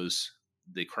below those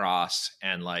the cross.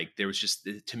 And like there was just,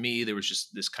 to me, there was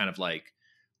just this kind of like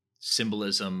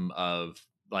symbolism of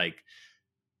like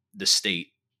the state,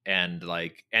 and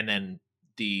like, and then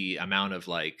the amount of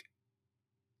like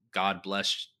God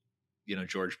bless, you know,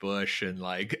 George Bush, and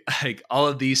like like all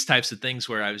of these types of things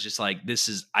where I was just like, this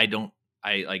is,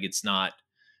 it's not,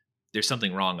 there's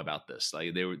something wrong about this.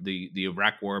 Like they were, the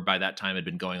Iraq war by that time had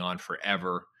been going on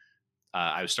forever.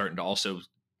 I was starting to also,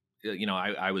 you know,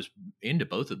 I was into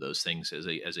both of those things as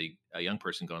a young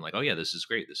person, going like, oh yeah, this is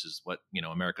great. This is what, you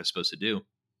know, America's supposed to do.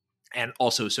 And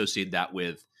also associated that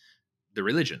with the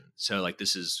religion. So like,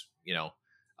 this is, you know,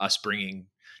 us bringing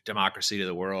democracy to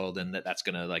the world, and that's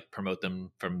going to like promote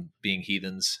them from being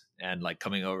heathens and like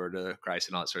coming over to Christ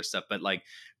and all that sort of stuff. But like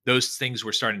those things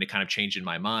were starting to kind of change in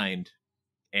my mind.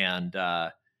 And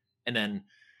then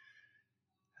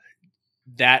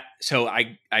that, so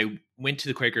I went to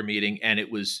the Quaker meeting, and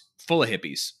it was full of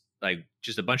hippies, like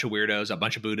just a bunch of weirdos, a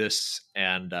bunch of Buddhists,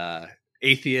 and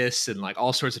atheists, and like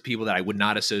all sorts of people that I would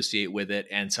not associate with it.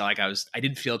 And so like I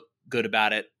didn't feel good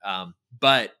about it.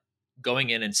 But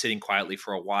going in and sitting quietly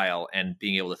for a while and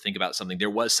being able to think about something, there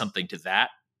was something to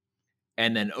that.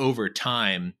 And then over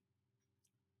time,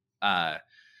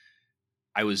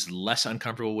 I was less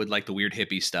uncomfortable with like the weird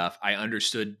hippie stuff. I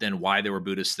understood then why there were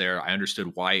Buddhists there. I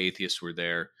understood why atheists were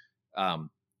there.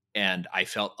 And I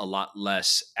felt a lot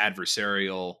less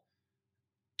adversarial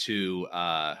to,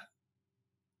 I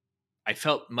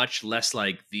felt much less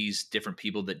like these different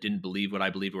people that didn't believe what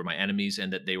I believed were my enemies,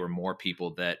 and that they were more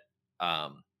people that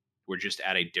were just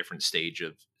at a different stage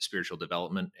of spiritual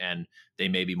development, and they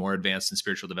may be more advanced in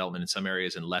spiritual development in some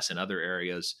areas and less in other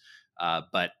areas.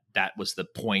 But that was the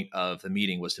point of the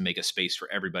meeting, was to make a space for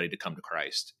everybody to come to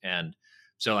Christ. And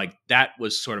so like that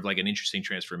was sort of like an interesting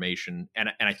transformation. And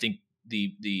I think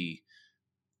the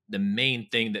main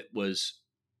thing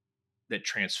that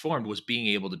transformed was being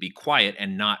able to be quiet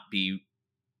and not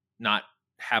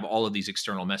have all of these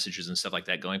external messages and stuff like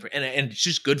that going for, and it's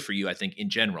just good for you, I think, in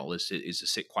general, is to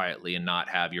sit quietly and not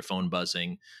have your phone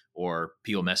buzzing or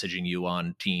people messaging you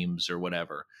on Teams or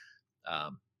whatever.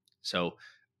 So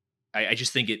I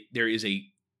just think there is a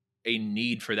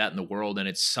need for that in the world, and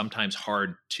it's sometimes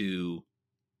hard to,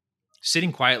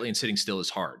 sitting quietly and sitting still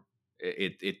is hard.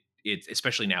 It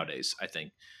especially nowadays, I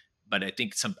think. But I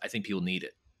think people need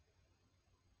it.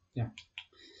 Yeah.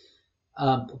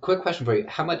 Quick question for you: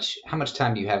 how much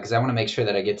time do you have? Because I want to make sure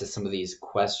that I get to some of these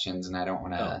questions, and I don't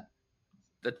want to.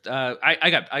 I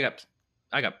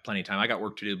got plenty of time. I got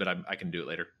work to do, but I can do it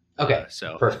later. Okay.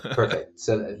 So perfect.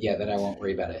 So yeah, then I won't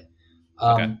worry about it.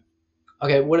 Okay.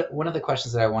 Okay. One of the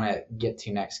questions that I want to get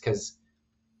to next, because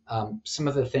some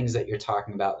of the things that you're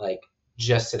talking about, like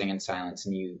just sitting in silence,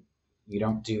 and you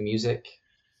don't do music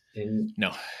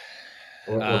no,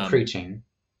 or preaching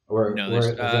or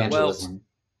evangelism.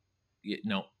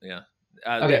 No, yeah.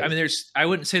 Okay. I mean, I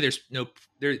wouldn't say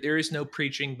there is no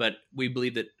preaching, but we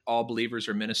believe that all believers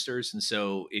are ministers. And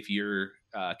so if you're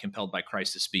compelled by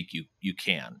Christ to speak, you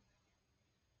can.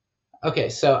 Okay.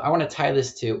 So I want to tie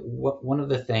this to one of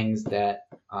the things that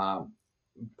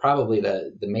probably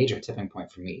the major tipping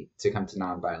point for me to come to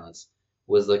nonviolence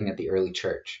was looking at the early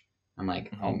church. I'm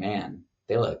like, oh man,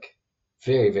 they look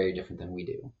very, very different than we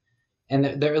do. And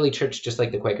the early church, just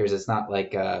like the Quakers, it's not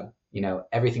like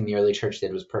everything the early church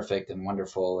did was perfect and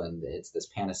wonderful, and it's this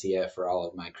panacea for all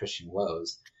of my Christian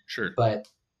woes. Sure. But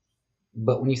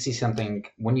when you see them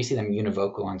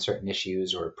univocal on certain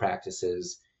issues or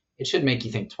practices, it should make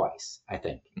you think twice, I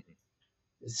think.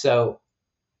 So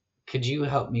could you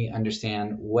help me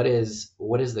understand what is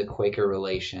the Quaker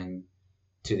relation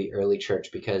to the early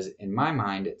church? Because in my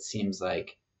mind, it seems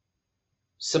like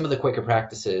some of the Quaker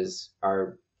practices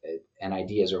are and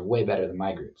ideas are way better than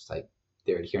my groups. Like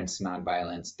their adherence to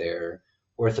nonviolence, their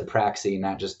orthopraxy,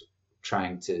 not just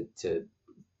trying to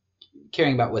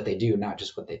caring about what they do, not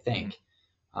just what they think.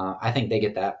 I think they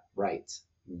get that right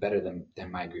better than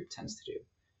my group tends to do.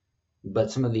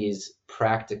 But some of these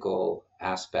practical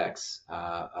aspects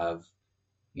of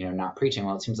not preaching,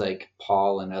 well, it seems like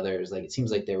Paul and others, like it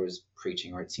seems like there was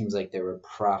preaching, or it seems like there were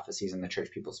prophecies in the church,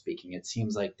 people speaking. It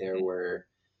seems like there were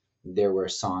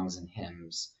songs and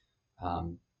hymns.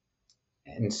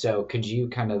 And so could you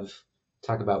kind of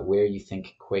talk about where you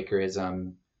think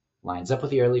Quakerism lines up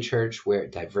with the early church, where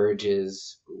it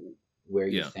diverges, where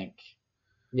you think,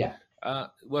 yeah.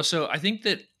 Well, so I think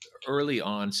that early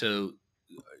on,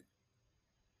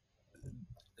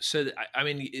 I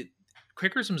mean,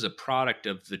 Quakerism is a product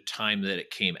of the time that it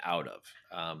came out of.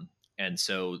 And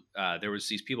so there was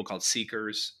these people called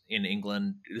Seekers in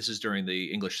England. This is during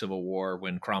the English Civil War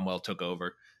when Cromwell took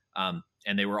over. And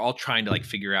they were all trying to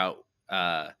figure out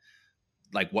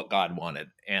like what God wanted.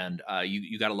 And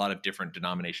you got a lot of different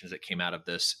denominations that came out of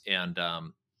this. And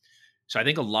so I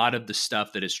think a lot of the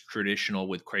stuff that is traditional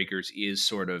with Quakers is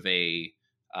sort of a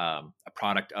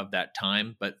product of that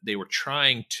time, but they were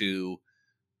trying to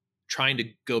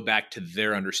go back to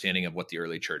their understanding of what the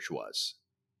early church was.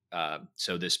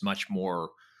 So this much more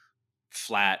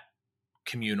flat,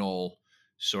 communal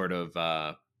sort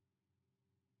of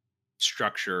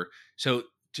structure. So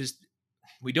just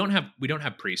we don't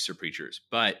have priests or preachers,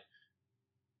 but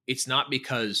it's not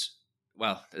because,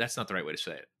 well, that's not the right way to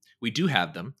say it. We do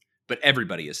have them, but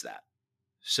everybody is that.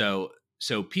 So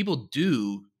people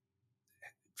do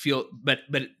feel, but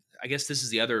I guess this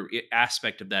is the other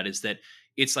aspect of that, is that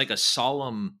it's like a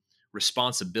solemn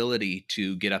responsibility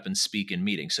to get up and speak in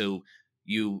meetings. So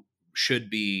you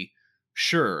should be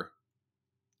sure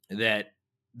that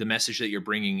the message that you're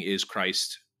bringing is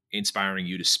Christ inspiring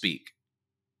you to speak.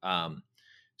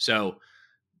 So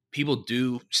people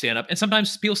do stand up, and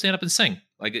sometimes people stand up and sing.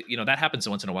 Like, that happens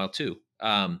once in a while too.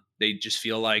 They just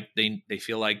feel like they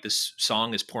feel like this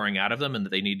song is pouring out of them and that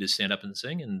they need to stand up and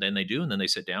sing, and then they do, and then they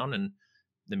sit down and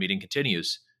the meeting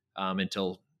continues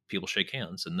until people shake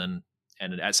hands, and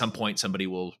at some point somebody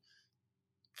will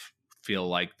feel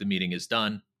like the meeting is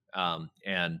done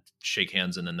and shake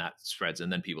hands, and then that spreads,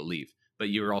 and then people leave. But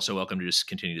you're also welcome to just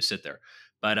continue to sit there.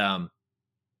 But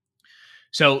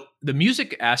so the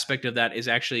music aspect of that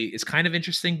is kind of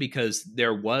interesting, because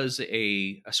there was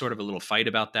a sort of a little fight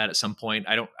about that at some point.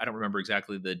 I don't remember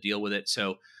exactly the deal with it.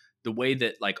 So the way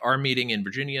that like our meeting in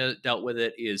Virginia dealt with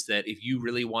it is that if you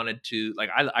really wanted to, like,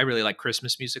 I really like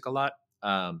Christmas music a lot.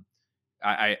 I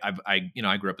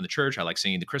grew up in the church. I like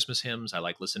singing the Christmas hymns. I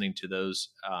like listening to those.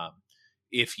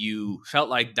 If you felt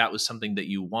like that was something that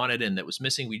you wanted and that was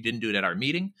missing, we didn't do it at our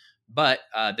meeting. But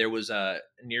there was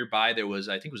nearby, I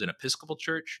think it was an Episcopal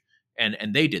church,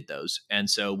 and they did those. And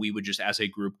so we would just, as a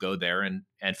group, go there and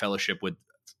fellowship with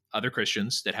other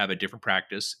Christians that have a different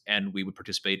practice, and we would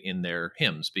participate in their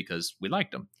hymns because we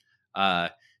liked them.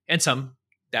 And some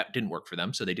that didn't work for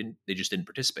them, so they just didn't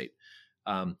participate,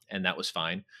 and that was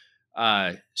fine.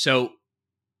 So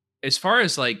as far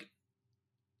as like,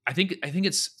 I think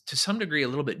it's to some degree a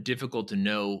little bit difficult to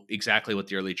know exactly what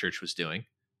the early church was doing,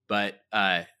 but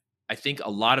I think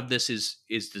a lot of this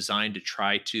is designed to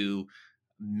try to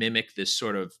mimic this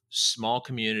sort of small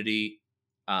community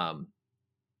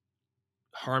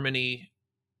harmony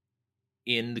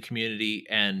in the community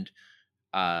and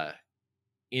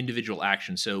individual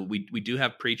action. So we do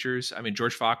have preachers. I mean,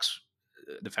 George Fox,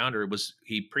 the founder,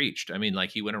 he preached. I mean,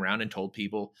 like, he went around and told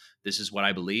people, this is what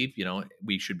I believe,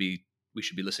 we should be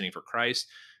listening for Christ.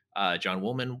 John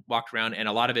Woolman walked around, and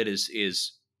a lot of it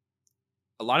is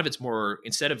a lot of it's more,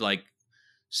 instead of like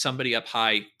somebody up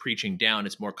high preaching down,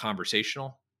 it's more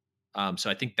conversational.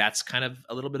 So I think that's kind of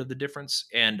a little bit of the difference.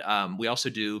 And we also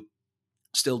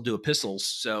still do epistles.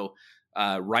 So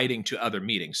writing to other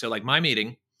meetings. So like my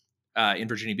meeting in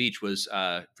Virginia Beach was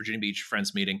Virginia Beach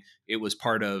Friends meeting. It was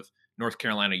part of North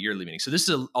Carolina yearly meeting. So this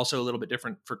is also a little bit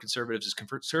different for conservatives, is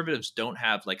conservatives don't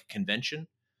have like a convention.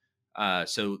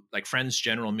 So like Friends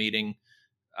General Meeting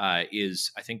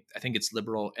is, I think it's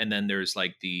liberal, and then there's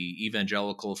like the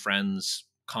Evangelical Friends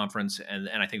conference, and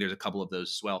I think there's a couple of those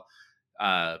as well.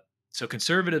 So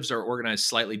conservatives are organized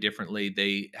slightly differently.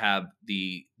 They have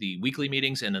the weekly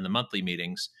meetings and then the monthly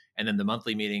meetings, and then the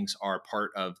monthly meetings are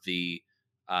part of the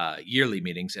yearly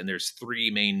meetings. And there's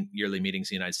 3 main yearly meetings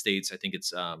in the United States. I think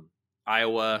it's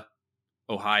Iowa,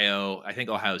 Ohio. I think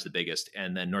Ohio is the biggest,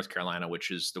 and then North Carolina,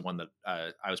 which is the one that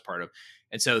I was part of.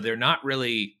 And so they're not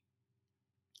really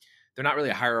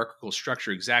a hierarchical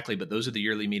structure exactly, but those are the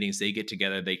yearly meetings. They get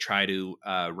together, they try to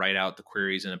write out the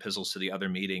queries and epistles to the other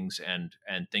meetings and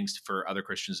things for other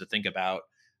Christians to think about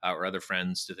or other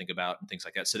friends to think about and things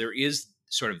like that. So there is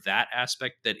sort of that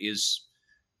aspect that is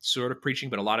sort of preaching,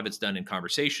 but a lot of it's done in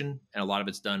conversation and a lot of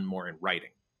it's done more in writing,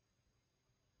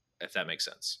 if that makes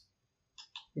sense.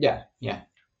 Yeah.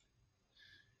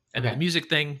 And the music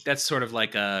thing, that's sort of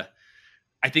like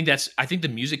I think the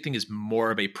music thing is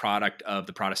more of a product of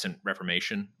the Protestant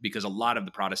Reformation, because a lot of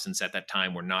the Protestants at that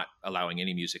time were not allowing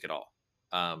any music at all.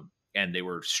 And they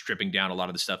were stripping down a lot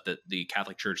of the stuff that the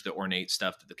Catholic Church, the ornate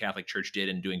stuff that the Catholic Church did,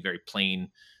 and doing very plain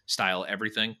style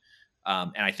everything.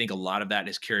 And I think a lot of that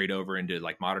has carried over into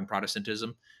like modern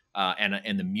Protestantism,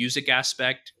 and the music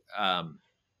aspect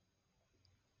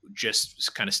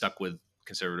just kind of stuck with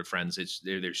conservative friends.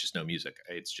 There's just no music.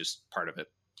 It's just part of it.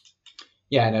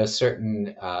 Yeah, I know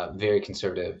certain very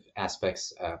conservative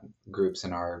aspects, groups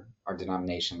in our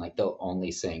denomination, like they'll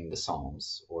only sing the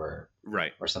Psalms or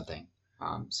something.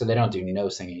 So they don't do no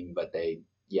singing, but they're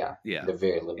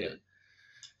very limited.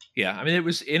 Yeah. I mean, it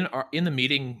was in the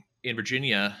meeting in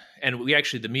Virginia, and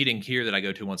the meeting here that I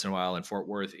go to once in a while in Fort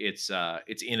Worth, it's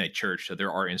in a church, so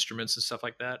there are instruments and stuff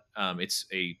like that. I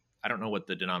don't know what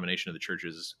the denomination of the church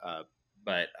is,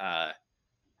 but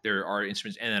there are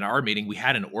instruments. And at our meeting, we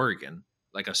had an organ,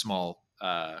 like a small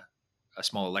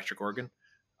electric organ.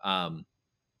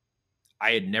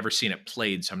 I had never seen it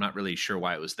played, so I'm not really sure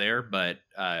why it was there, but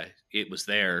it was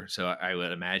there. So I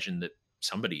would imagine that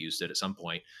somebody used it at some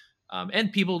point.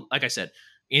 And people, like I said,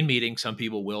 in meetings, some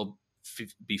people will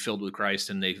be filled with Christ,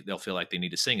 and they'll feel like they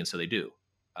need to sing, and so they do.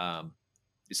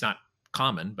 It's not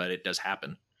common, but it does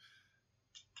happen.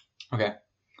 Okay.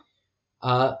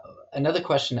 Another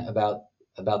question about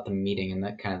the meeting and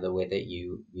that kind of the way that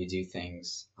you do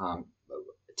things.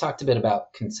 Talked a bit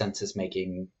about consensus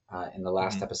making in the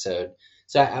last episode,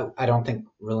 so I don't think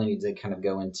really need to kind of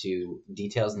go into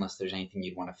details unless there's anything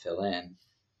you'd want to fill in.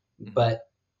 But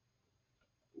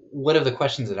one of the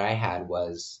questions that I had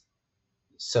was,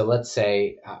 so let's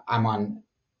say I'm on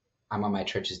my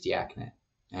church's diaconate,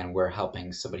 and we're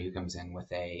helping somebody who comes in with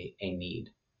a need,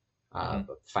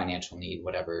 financial need,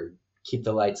 whatever, keep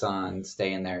the lights on,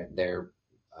 stay in their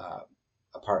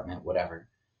apartment, whatever.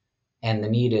 And the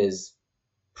need is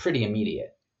pretty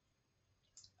immediate.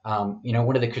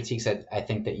 One of the critiques I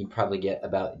think that you probably get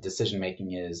about decision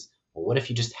making is, well, what if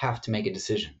you just have to make a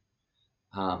decision?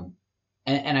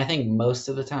 And I think most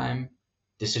of the time,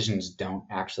 decisions don't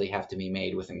actually have to be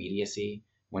made with immediacy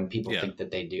when people think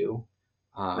that they do.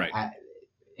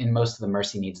 In most of the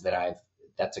mercy needs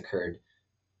that's occurred,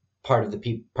 part of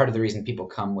the reason people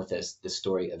come with this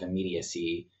story of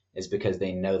immediacy is because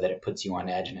they know that it puts you on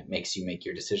edge and it makes you make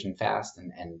your decision fast,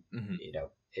 and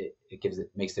it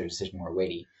makes their decision more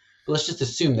weighty. But let's just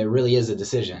assume there really is a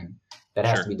decision that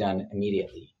has to be done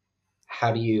immediately.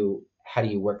 How do you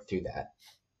work through that?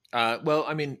 Well,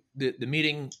 I mean, the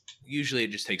meeting, usually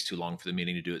it just takes too long for the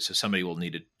meeting to do it. So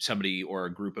somebody or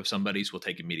a group of somebodies will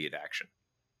take immediate action.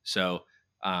 So,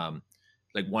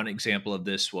 like one example of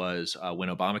this was when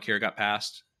Obamacare got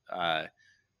passed.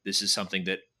 This is something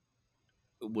that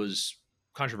was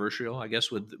controversial, I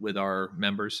guess, with our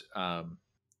members.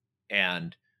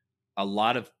 And a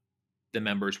lot of the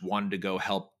members wanted to go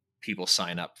help people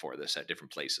sign up for this at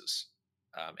different places.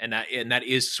 And that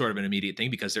is sort of an immediate thing,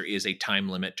 because there is a time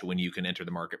limit to when you can enter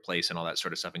the marketplace and all that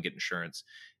sort of stuff and get insurance.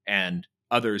 And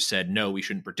others said, no, we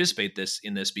shouldn't participate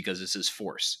in this because this is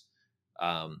force.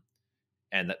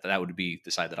 And that would be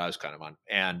the side that I was kind of on.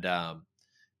 And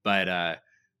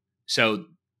so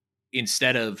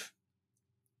instead of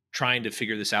trying to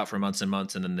figure this out for months and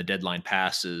months, and then the deadline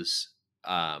passes,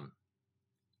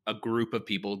 a group of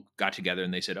people got together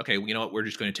and they said, okay, you know what, we're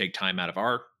just going to take time out of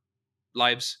our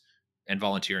lives and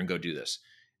volunteer and go do this.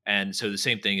 And so the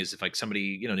same thing is, if like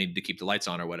somebody, needed to keep the lights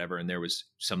on or whatever, and there was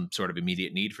some sort of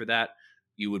immediate need for that,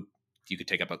 you could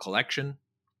take up a collection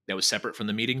that was separate from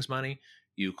the meetings money.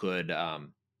 You could,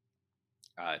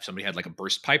 if somebody had like a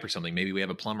burst pipe or something, maybe we have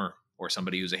a plumber or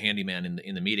somebody who's a handyman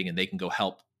in the meeting, and they can go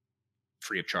help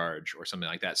free of charge or something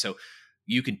like that. So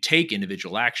you can take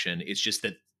individual action. It's just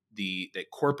that that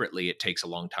corporately it takes a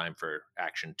long time for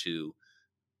action to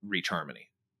reach harmony.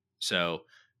 So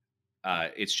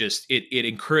It's just it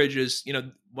encourages.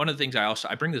 One of the things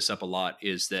I bring this up a lot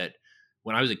is that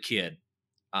when I was a kid,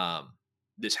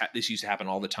 this used to happen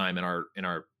all the time in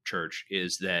our church.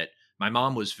 Is that my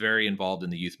mom was very involved in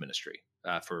the youth ministry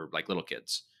for like little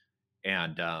kids,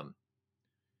 and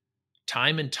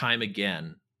time and time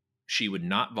again, she would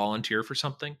not volunteer for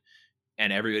something,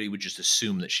 and everybody would just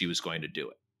assume that she was going to do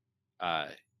it.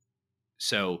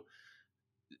 So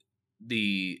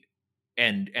the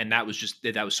and that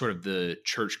was sort of the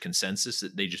church consensus,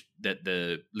 that that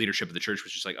the leadership of the church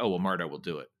was just like, oh well, Marta will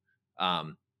do it.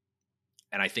 And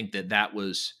I think that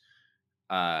was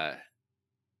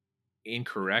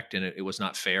incorrect, and it was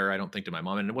not fair, I don't think, to my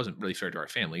mom, and it wasn't really fair to our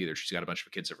family either. She's got a bunch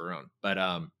of kids of her own,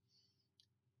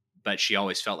 but she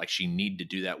always felt like she needed to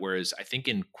do that. Whereas I think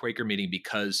in Quaker meeting,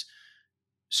 because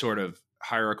sort of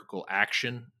hierarchical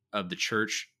action of the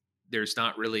church, there's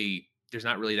not really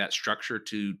that structure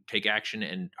to take action,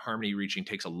 and harmony reaching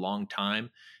takes a long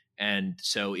time. And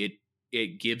so it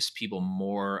gives people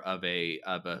more of a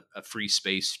free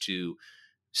space to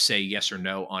say yes or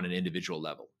no on an individual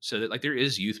level. So that, like, there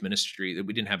is youth ministry. That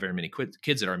we didn't have very many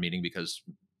kids at our meeting because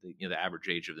the average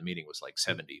age of the meeting was like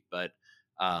 70, but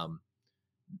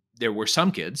there were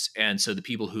some kids, and so the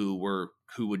people who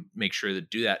would make sure to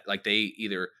do that, like, they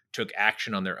either took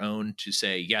action on their own to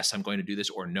say, yes, I'm going to do this,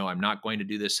 or no, I'm not going to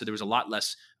do this. So there was a lot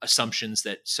less assumptions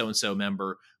that so-and-so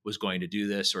member was going to do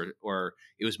this, or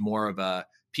it was more of a,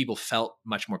 people felt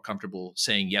much more comfortable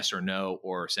saying yes or no,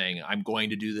 or saying, I'm going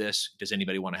to do this. Does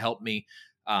anybody want to help me?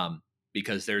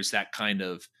 Because there's that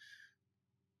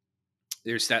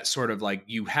sort of like,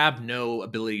 you have no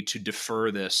ability to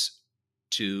defer this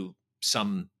to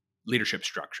some leadership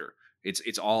structure.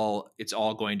 It's all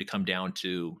going to come down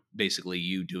to basically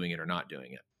you doing it or not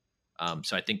doing it.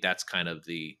 So I think that's kind of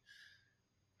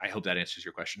I hope that answers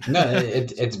your question. No,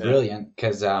 it's brilliant,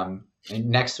 because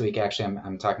next week, actually,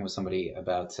 I'm talking with somebody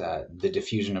about the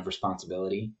diffusion of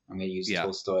responsibility. I'm going to use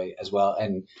Tolstoy as well.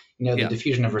 And, the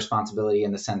diffusion of responsibility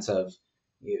in the sense of,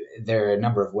 there are a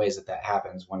number of ways that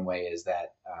happens. One way is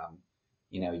that,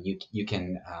 you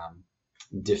can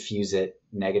diffuse it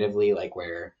negatively, like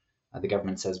where the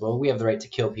government says, well, we have the right to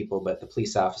kill people, but the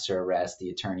police officer arrests, the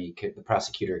attorney, the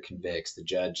prosecutor convicts, the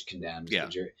judge condemns, the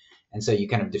jury. And so you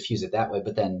kind of diffuse it that way.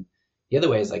 But then the other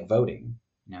way is like voting.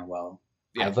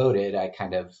 I voted, I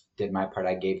kind of did my part.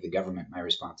 I gave the government my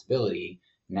responsibility.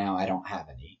 Now I don't have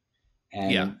any.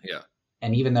 And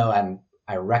and even though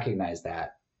I recognize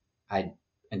that,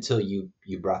 until you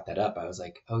brought that up, I was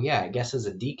like, oh yeah, I guess as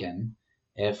a deacon,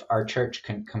 if our church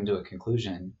couldn't come to a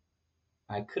conclusion,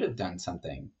 I could have done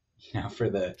something, for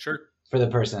the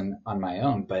person on my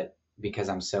own. But because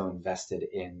I'm so invested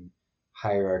in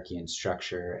hierarchy and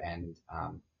structure and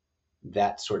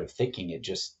that sort of thinking,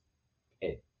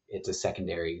 it's a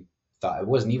secondary thought. It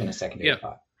wasn't even a secondary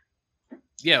thought.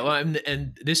 Yeah, well,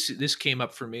 and this came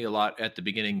up for me a lot at the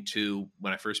beginning too.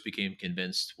 When I first became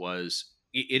convinced, was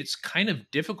it's kind of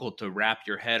difficult to wrap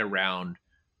your head around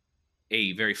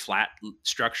a very flat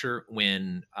structure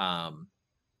when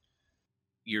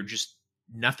you're just,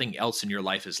 nothing else in your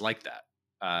life is like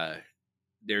that.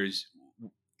 There's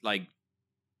like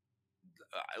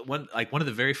one of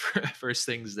the very first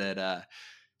things that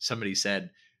somebody said,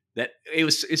 that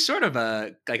it's sort of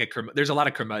there's a lot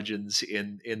of curmudgeons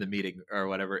in the meeting or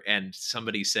whatever, and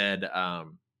somebody said,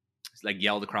 like,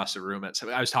 yelled across the room at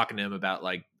somebody. I was talking to him about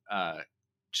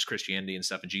just Christianity and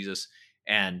stuff and Jesus,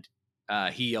 and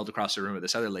he yelled across the room at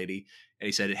this other lady, and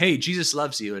he said, "Hey, Jesus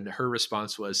loves you," and her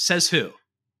response was, "Says who?"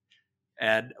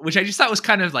 And which I just thought was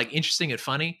kind of like interesting and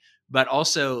funny, but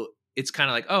also it's kind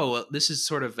of like, oh, well, this is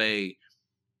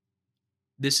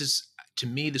to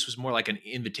me, this was more like an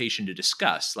invitation to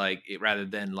discuss, rather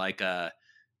than like a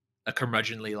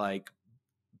curmudgeonly, like,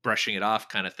 brushing it off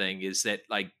kind of thing. Is that,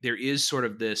 like, there is sort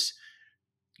of this,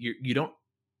 you don't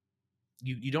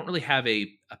really have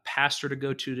a pastor to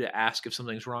go to ask if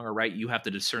something's wrong or right. You have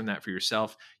to discern that for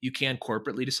yourself. You can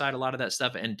corporately decide a lot of that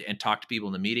stuff and talk to people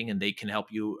in the meeting, and they can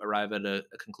help you arrive at a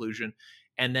conclusion.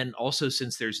 And then also,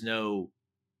 since there's no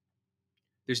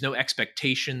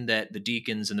expectation that the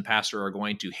deacons and the pastor are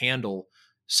going to handle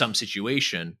some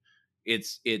situation,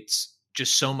 it's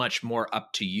just so much more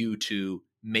up to you to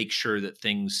make sure that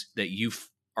things that you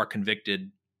are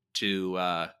convicted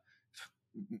to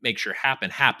make sure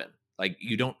happen. Like,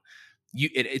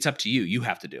 it's up to you. You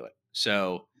have to do it.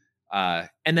 So,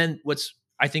 and then what's,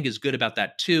 I think, is good about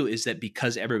that too, is that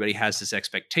because everybody has this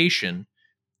expectation,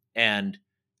 and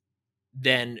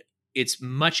then it's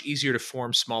much easier to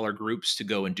form smaller groups to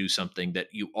go and do something that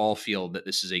you all feel that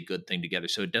this is a good thing together.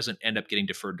 So it doesn't end up getting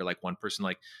deferred to like one person.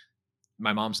 Like,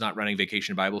 my mom's not running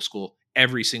Vacation Bible School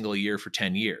every single year for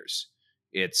 10 years.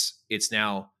 It's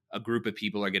now a group of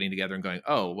people are getting together and going,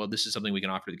 oh, well, this is something we can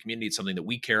offer to the community. It's something that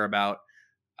we care about.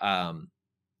 And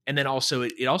then also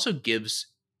it also gives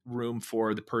room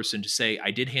for the person to say,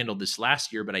 I did handle this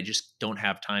last year, but I just don't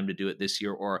have time to do it this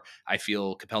year, or I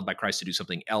feel compelled by Christ to do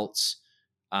something else.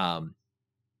 And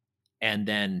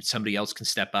then somebody else can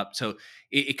step up. So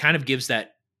it kind of gives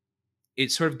that,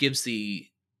 it sort of gives the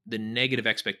negative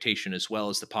expectation as well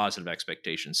as the positive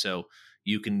expectation. So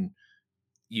you can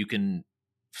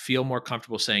feel more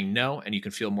comfortable saying no, and you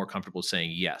can feel more comfortable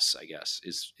saying yes, I guess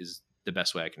is the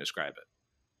best way I can describe it.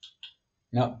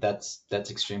 No, that's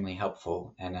extremely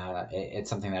helpful, and it's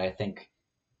something that I think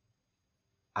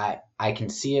I can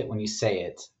see it when you say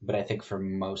it, but I think for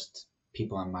most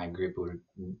people in my group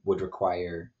would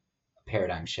require a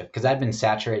paradigm shift, because I've been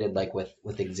saturated like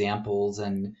with examples,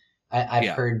 and I've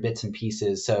heard bits and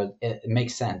pieces, so it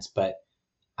makes sense, but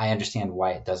I understand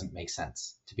why it doesn't make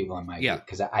sense to people in my group,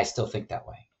 because I still think that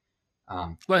way.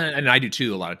 Well, and I do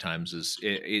too. A lot of times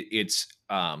it's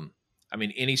I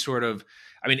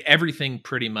mean, everything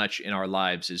pretty much in our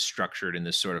lives is structured in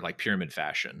this sort of like pyramid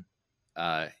fashion.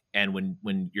 And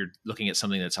when you're looking at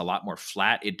something that's a lot more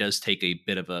flat, it does take a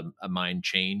bit of a mind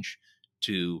change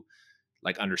to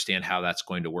like understand how that's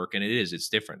going to work. And it's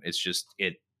different. It's just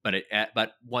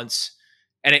but once,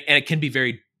 and it can be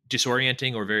very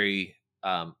disorienting or very,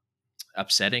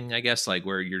 upsetting, I guess, like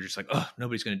where you're just like, oh,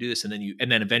 nobody's going to do this. And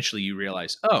then eventually you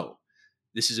realize, oh,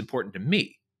 this is important to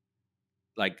me.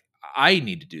 Like I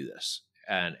need to do this.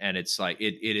 And it's like,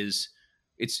 it's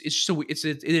just it's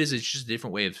just a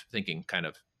different way of thinking, kind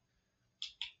of.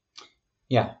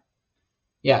 Yeah.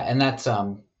 And that's,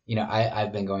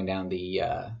 I've been going down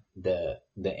the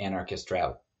anarchist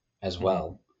route as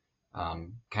well,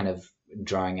 kind of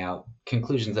drawing out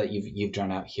conclusions that you've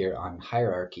drawn out here on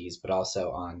hierarchies, but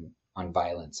also on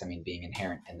violence. I mean, being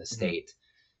inherent in the state.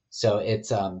 So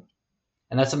it's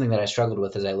and that's something that I struggled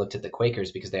with as I looked at the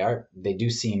Quakers, because they do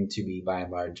seem to be by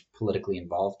and large politically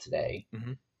involved today.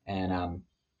 And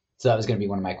so that was going to be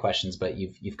one of my questions, but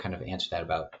you've kind of answered that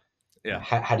about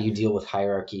how do you deal with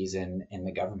hierarchies in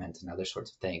the government and other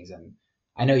sorts of things. And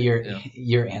I know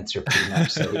your answer pretty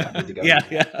much, so we don't need to go.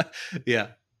 Yeah.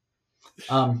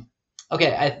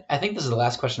 Okay, I think this is the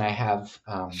last question I have.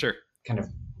 Sure. Kind of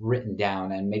written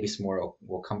down, and maybe some more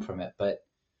will come from it. But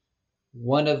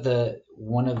one of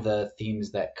the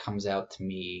themes that comes out to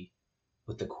me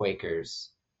with the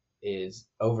Quakers is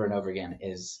over and over again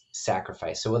is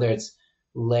sacrifice. So whether it's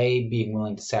lay being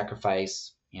willing to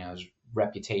sacrifice,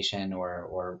 reputation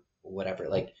or whatever,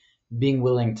 like being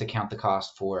willing to count the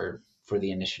cost for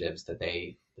the initiatives that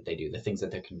they do, the things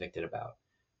that they're convicted about.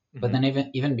 But then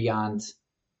even beyond,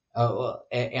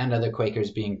 and other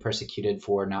Quakers being persecuted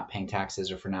for not paying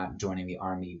taxes or for not joining the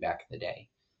army back in the day,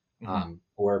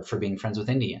 or for being friends with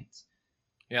Indians,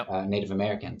 Native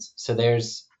Americans. So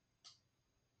there's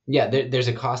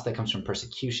a cost that comes from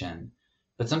persecution,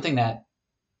 but something that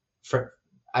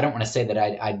I don't want to say that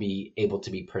I'd be able to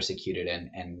be persecuted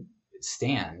and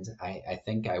stand. I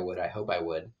think I would. I hope I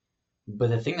would. But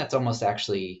the thing that's almost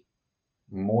actually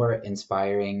more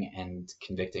inspiring and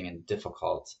convicting and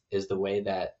difficult is the way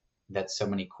that so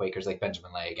many Quakers, like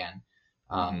Benjamin Lay again,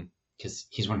 because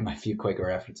he's one of my few Quaker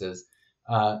references,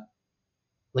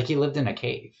 like he lived in a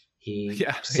cave. He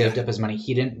saved up his money.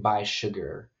 He didn't buy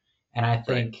sugar. And I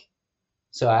think,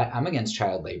 so I'm against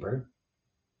child labor.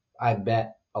 I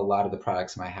bet a lot of the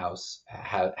products in my house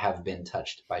have been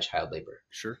touched by child labor.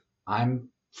 Sure. I'm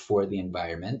for the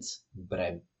environment, but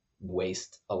I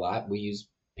waste a lot. We use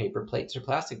paper plates or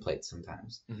plastic plates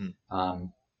sometimes.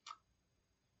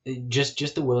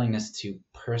 Just the willingness to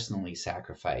personally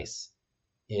sacrifice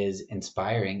is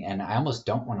inspiring. And I almost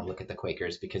don't want to look at the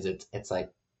Quakers, because it's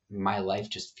like my life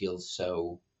just feels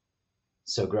so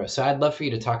gross. So I'd love for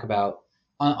you to talk about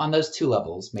on those two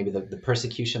levels, maybe the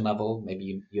persecution level,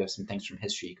 maybe you have some things from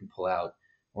history you can pull out,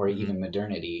 or even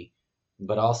modernity,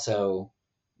 but also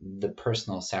the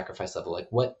personal sacrifice level. Like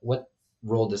what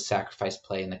role does sacrifice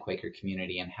play in the Quaker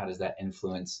community, and how does that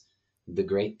influence the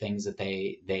great things that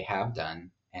they have done,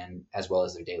 and as well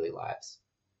as their daily lives?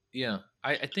 Yeah,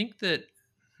 I think that,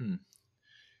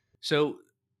 so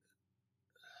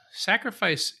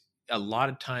sacrifice a lot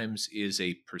of times is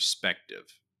a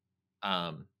perspective.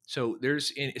 So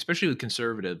especially with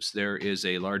conservatives, there is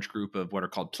a large group of what are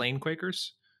called plain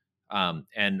Quakers.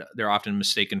 And they're often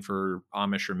mistaken for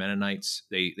Amish or Mennonites.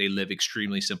 They live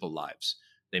extremely simple lives.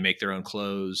 They make their own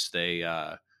clothes. They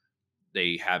a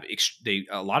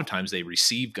lot of times they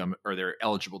receive or they're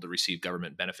eligible to receive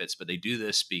government benefits, but they do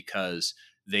this because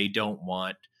they don't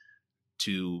want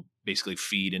to basically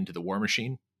feed into the war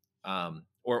machine.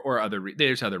 or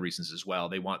there's other reasons as well.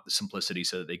 They want the simplicity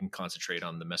so that they can concentrate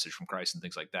on the message from Christ and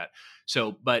things like that.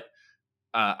 So, but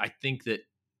I think that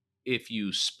if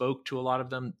you spoke to a lot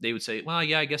of them, they would say, well,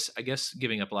 yeah, I guess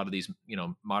giving up a lot of these,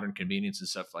 modern convenience and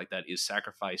stuff like that is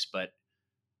sacrifice, but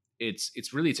it's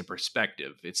a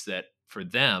perspective. It's that for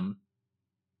them,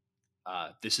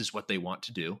 this is what they want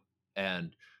to do.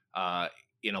 And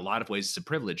in a lot of ways, it's a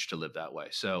privilege to live that way.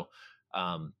 So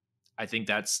I think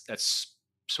that's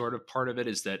sort of part of it,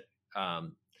 is that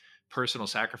personal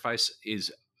sacrifice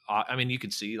is, I mean, you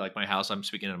can see like my house, I'm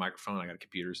speaking in a microphone, I got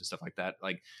computers and stuff like that.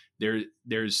 Like there's,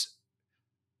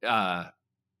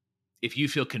 if you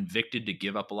feel convicted to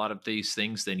give up a lot of these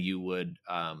things, then you would,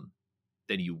 and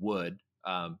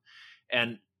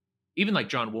even like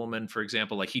John Woolman, for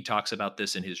example, like he talks about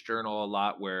this in his journal a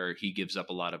lot, where he gives up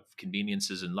a lot of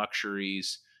conveniences and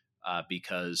luxuries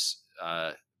because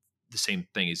the same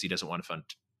thing is he doesn't want to fund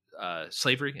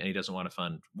slavery and he doesn't want to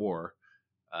fund war.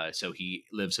 So he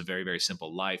lives a very, very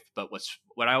simple life. But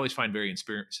what I always find very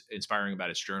inspiring about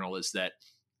his journal is that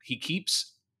he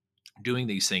keeps doing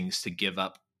these things to give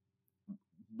up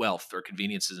wealth or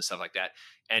conveniences and stuff like that,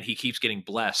 and he keeps getting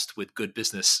blessed with good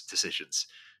business decisions.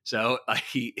 So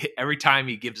every time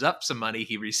he gives up some money,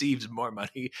 he receives more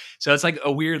money. So it's like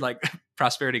a weird like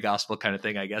prosperity gospel kind of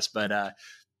thing, I guess. But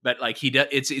like he does,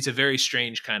 it's a very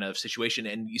strange kind of situation,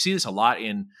 and you see this a lot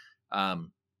in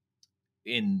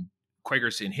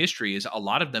Quakers in history. Is a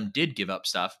lot of them did give up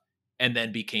stuff and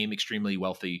then became extremely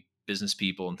wealthy business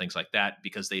people and things like that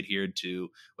because they adhered to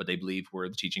what they believed were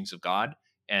the teachings of God,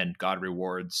 and God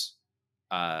rewards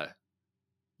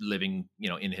living,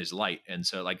 in his light. And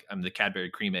so like the Cadbury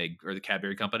cream egg, or the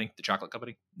Cadbury company, the chocolate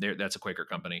company, that's a Quaker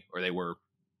company, or they were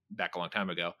back a long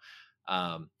time ago.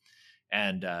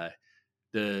 And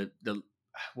the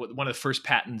one of the first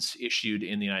patents issued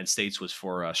in the United States was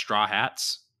for straw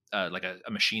hats, like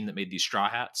a machine that made these straw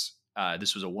hats.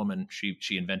 This was a woman.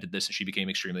 She invented this, and she became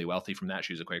extremely wealthy from that.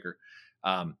 She was a Quaker.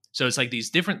 So it's like these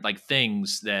different like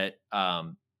things that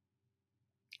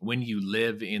when you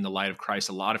live in the light of Christ,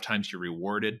 a lot of times you're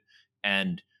rewarded,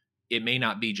 and it may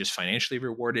not be just financially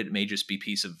rewarded. It may just be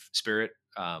peace of spirit.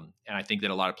 And I think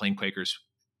that a lot of plain Quakers,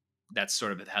 that's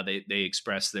sort of how they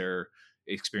express their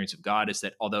experience of God, is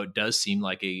that although it does seem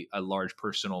like a large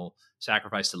personal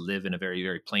sacrifice to live in a very,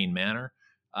 very plain manner,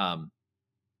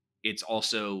 it's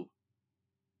also,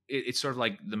 it's sort of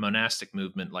like the monastic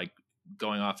movement, like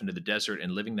going off into the desert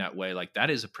and living that way. Like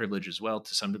that is a privilege as well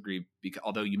to some degree, because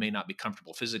although you may not be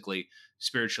comfortable physically,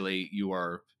 spiritually you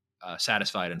are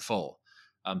satisfied and full.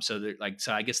 So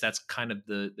I guess that's kind of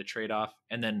the trade-off.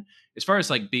 And then as far as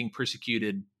like being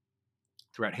persecuted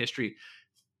throughout history,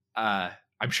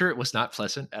 I'm sure it was not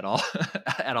pleasant at all,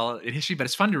 at all in history, but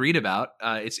it's fun to read about.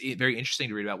 It's very interesting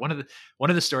to read about. One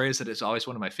of the stories that is always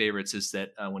one of my favorites is that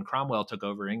when Cromwell took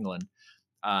over England,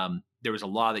 there was a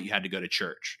law that you had to go to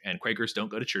church, and Quakers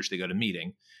don't go to church; they go to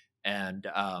meeting. And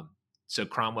so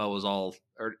Cromwell was all,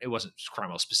 or it wasn't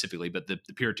Cromwell specifically, but the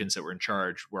Puritans that were in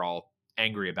charge were all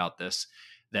angry about this,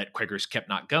 that Quakers kept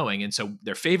not going. And so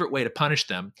their favorite way to punish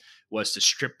them was to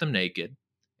strip them naked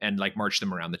and like march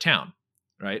them around the town,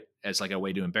 right? As like a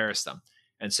way to embarrass them.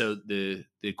 And so the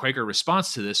Quaker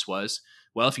response to this was,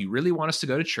 well, if you really want us to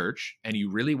go to church and you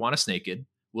really want us naked,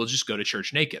 we'll just go to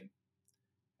church naked.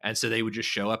 And so they would just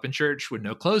show up in church with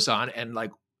no clothes on. And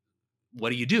like, what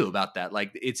do you do about that?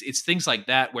 Like it's things like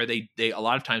that where they a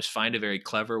lot of times find a very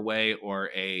clever way,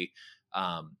 or a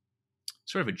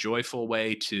sort of a joyful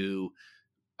way to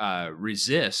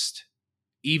resist,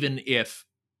 even if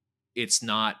it's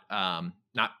not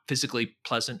physically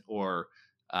pleasant, or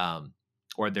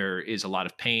there is a lot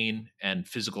of pain and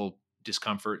physical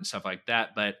discomfort and stuff like that.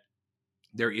 But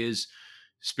there is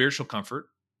spiritual comfort,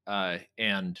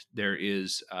 and there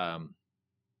is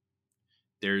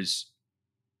there's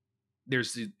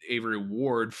a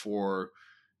reward for,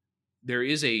 there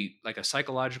is a like a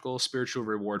psychological spiritual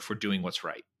reward for doing what's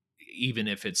right, even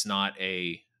if it's not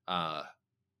a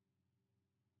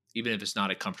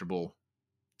comfortable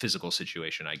physical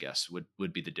situation, I guess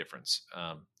would be the difference.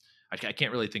 I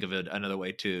can't really think of another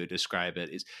way to describe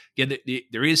it. Is again,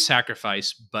 there is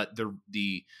sacrifice, but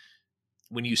the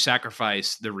when you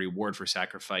sacrifice, the reward for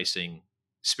sacrificing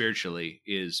spiritually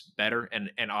is better,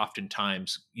 and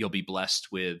oftentimes you'll be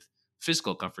blessed with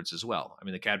physical comforts as well. I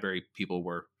mean, the Cadbury people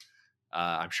were,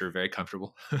 I'm sure, very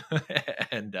comfortable,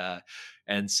 and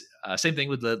same thing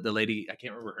with the lady. I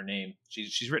can't remember her name.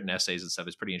 She's written essays and stuff.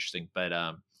 It's pretty interesting, but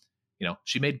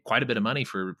she made quite a bit of money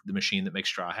for the machine that makes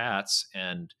straw hats,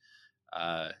 and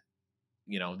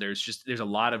there's a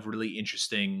lot of really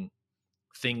interesting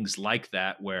things like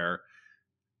that where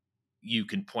you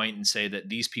can point and say that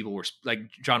these people were like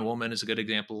John Woolman is a good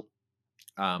example.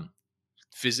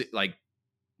 Like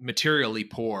materially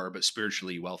poor but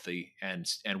spiritually wealthy, and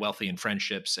wealthy in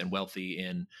friendships and wealthy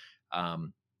in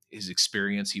his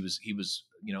experience. He was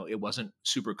it wasn't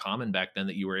super common back then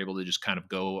that you were able to just kind of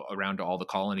go around to all the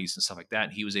colonies and stuff like that,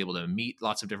 and he was able to meet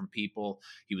lots of different people.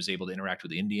 He was able to interact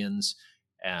with the Indians,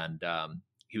 and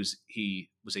he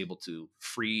was able to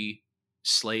free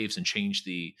slaves and change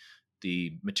the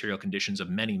material conditions of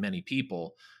many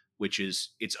people, which is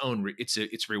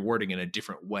it's rewarding in a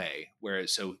different way.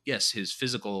 Whereas, so yes, his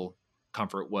physical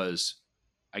comfort was,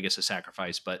 I guess, a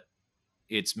sacrifice, but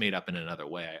it's made up in another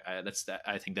way.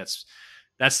 I think that's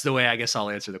the way I guess I'll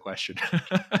answer the question.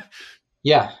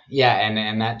 Yeah,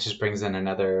 and that just brings in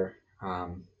another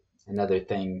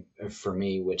thing for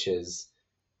me, which is,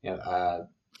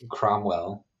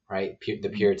 Cromwell, right? The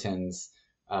Puritans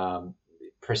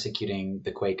persecuting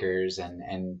the Quakers,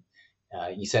 and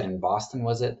you said in Boston,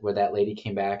 was it, where that lady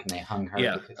came back and they hung her?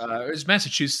 Yeah, Because it was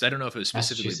Massachusetts. I don't know if it was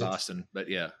specifically Massachusetts. Boston, but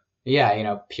yeah.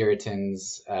 Yeah,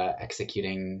 Puritans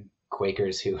executing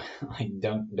Quakers who like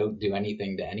don't do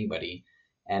anything to anybody,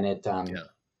 and it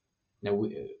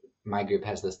my group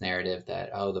has this narrative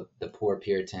that, the poor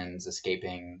Puritans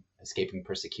escaping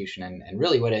persecution, and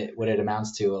really what it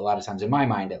amounts to a lot of times, in my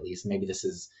mind at least, maybe this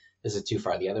is too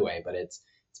far the other way, but it's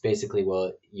basically,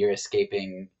 well, you're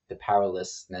escaping the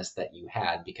powerlessness that you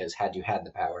had, because had you had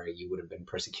the power, you would have been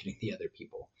persecuting the other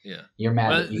people. Yeah, you're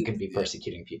mad that you could be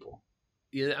persecuting people.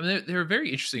 Yeah, I mean, they're very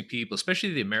interesting people,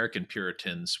 especially the American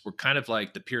Puritans were kind of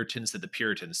like the Puritans that the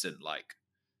Puritans didn't like.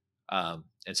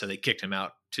 And so they kicked him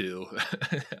out to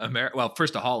America. Well,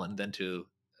 first to Holland, then to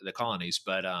the colonies.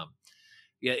 But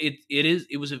yeah,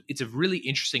 it's a really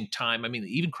interesting time. I mean,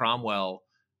 even Cromwell.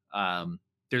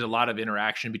 There's a lot of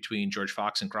interaction between George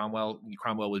Fox and Cromwell.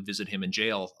 Cromwell would visit him in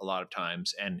jail a lot of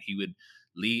times, and he would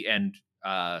leave. And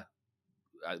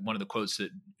one of the quotes that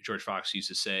George Fox used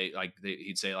to say,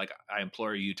 he'd say, like, "I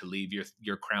implore you to leave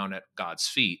your crown at God's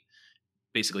feet."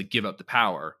 Basically, give up the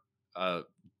power.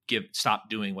 Stop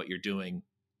doing what you're doing.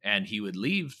 And he would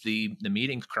leave the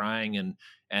meetings crying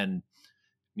and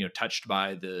touched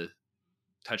by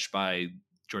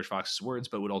George Fox's words,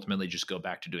 but would ultimately just go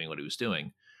back to doing what he was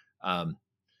doing.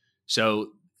 So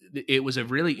it was a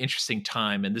really interesting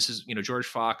time. And this is, George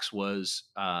Fox was,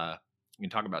 you can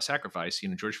talk about sacrifice.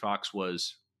 George Fox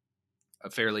was a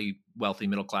fairly wealthy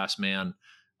middle-class man,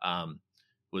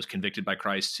 was convicted by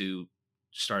Christ to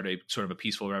start a sort of a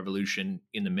peaceful revolution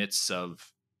in the midst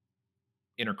of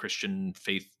inter-Christian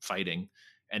faith fighting.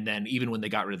 And then even when they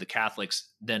got rid of the Catholics,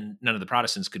 then none of the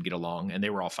Protestants could get along, and they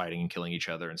were all fighting and killing each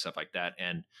other and stuff like that.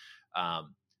 And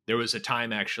there was a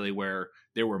time actually where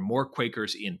there were more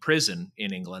Quakers in prison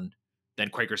in England than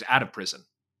Quakers out of prison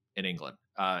in England.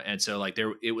 And so like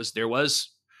there was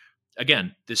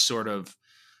again, this sort of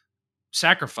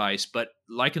sacrifice, but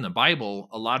like in the Bible,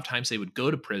 a lot of times they would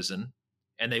go to prison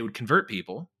and they would convert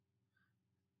people.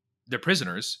 They're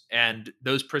prisoners, and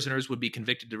those prisoners would be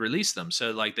convicted to release them.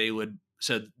 So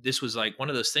this was like one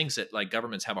of those things that like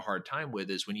governments have a hard time with,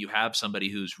 is when you have somebody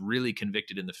who's really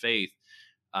convicted in the faith,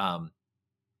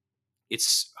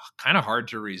 it's kind of hard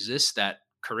to resist that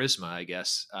charisma, I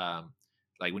guess.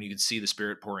 Like when you can see the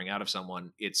Spirit pouring out of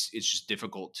someone, it's just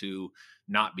difficult to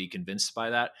not be convinced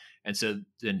by that. And so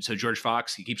George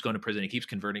Fox, he keeps going to prison, he keeps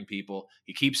converting people,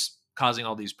 he keeps causing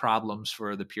all these problems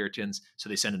for the Puritans. So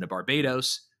they send him to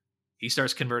Barbados. He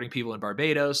starts converting people in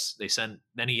Barbados.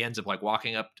 Then he ends up like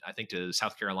walking up, I think, to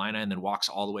South Carolina, and then walks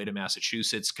all the way to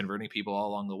Massachusetts, converting people all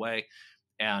along the way.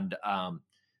 And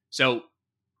so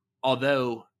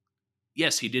although,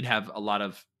 yes, he did have a lot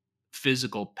of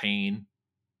physical pain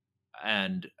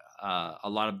and a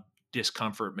lot of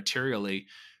discomfort materially,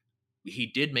 he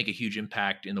did make a huge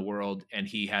impact in the world, and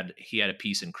he had a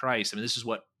peace in Christ. I mean,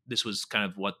 this was kind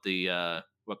of what he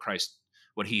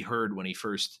heard when he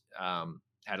first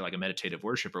had like a meditative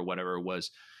worship or whatever.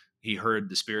 Was he heard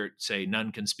the Spirit say,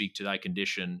 "None can speak to thy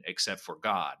condition except for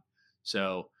God."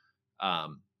 So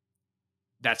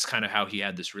that's kind of how he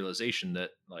had this realization that,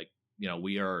 like, we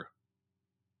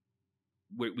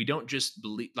don't just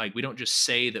believe, like, we don't just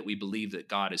say that we believe that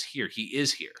God is here. He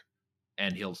is here,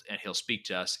 and he'll speak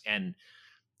to us. And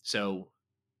so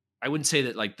I wouldn't say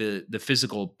that like the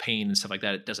physical pain and stuff like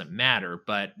that, it doesn't matter,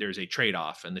 but there's a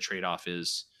trade-off, and the trade-off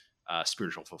is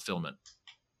spiritual fulfillment.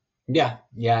 Yeah,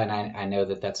 and I know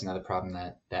that that's another problem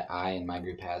that I and my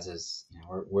group has, is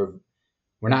we're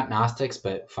not Gnostics,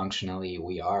 but functionally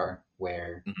we are,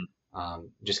 where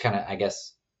just kind of, I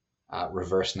guess,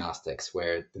 reverse Gnostics,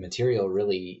 where the material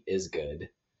really is good,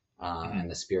 and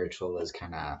the spiritual is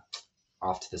kind of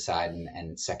off to the side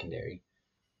and secondary.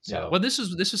 So, well, this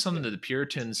is something that the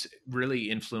Puritans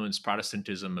really influenced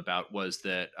Protestantism about, was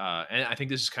that, and I think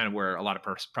this is kind of where a lot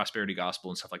of prosperity gospel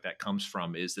and stuff like that comes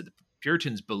from, is that the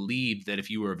Puritans believed that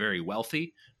if you were very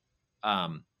wealthy,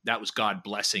 that was God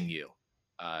blessing you,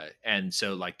 and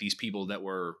so like these people that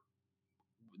were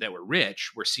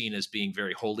rich were seen as being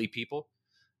very holy people,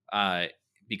 uh,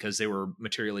 because they were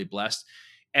materially blessed,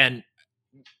 and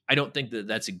I don't think that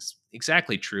that's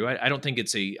exactly true. I don't think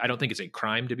it's a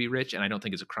crime to be rich, and I don't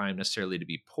think it's a crime necessarily to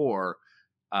be poor.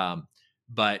 Um,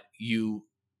 but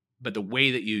but the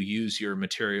way that you use your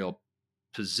material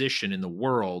position in the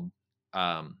world,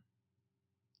 um,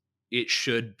 it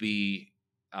should be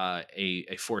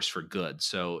a force for good.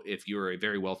 So if you're a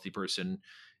very wealthy person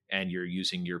and you're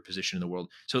using your position in the world,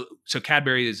 so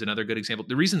Cadbury is another good example.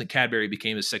 The reason that Cadbury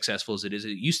became as successful as it is,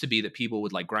 it used to be that people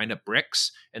would like grind up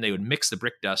bricks and they would mix the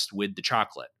brick dust with the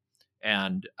chocolate,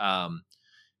 and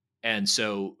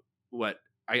so what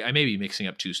I may be mixing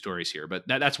up two stories here, but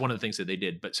that's one of the things that they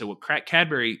did. But so what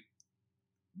Cadbury,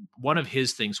 one of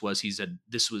his things was, he said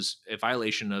this was a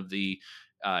violation of the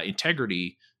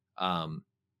integrity um,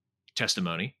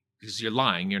 testimony, because you're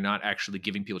lying. You're not actually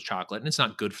giving people chocolate, and it's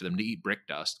not good for them to eat brick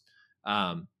dust.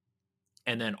 Um,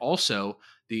 and then also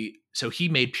so he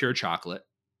made pure chocolate.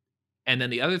 And then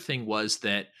the other thing was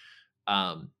that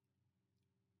um,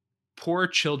 poor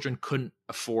children couldn't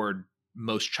afford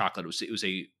most chocolate. It was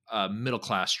a middle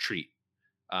class treat,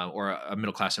 or a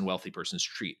middle class and wealthy person's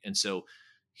treat. And so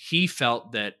he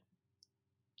felt that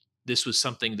this was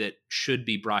something that should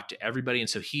be brought to everybody. And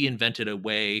so he invented a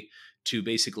way to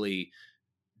basically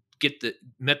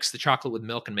mix the chocolate with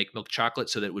milk and make milk chocolate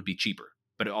so that it would be cheaper,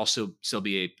 but it also still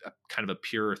be a kind of a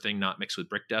pure thing, not mixed with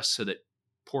brick dust, so that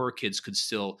poorer kids could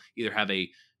still either have a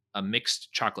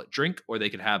mixed chocolate drink, or they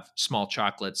could have small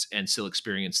chocolates and still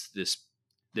experience this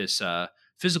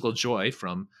physical joy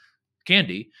from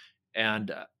candy.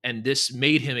 And this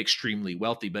made him extremely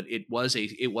wealthy, but it was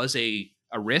a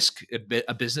risk,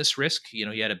 a business risk. He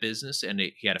had a business, and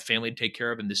he had a family to take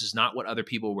care of, and this is not what other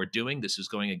people were doing. This was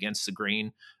going against the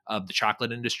grain of the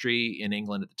chocolate industry in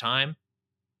England at the time,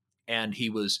 and he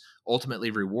was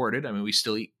ultimately rewarded. I mean, we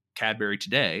still eat Cadbury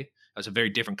today. It's a very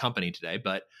different company today,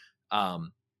 but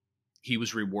he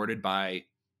was rewarded by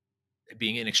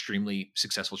being an extremely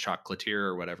successful chocolatier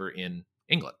or whatever in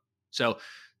England. So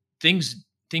things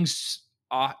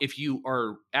if you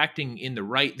are acting in the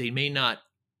right, it may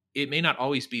not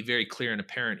always be very clear and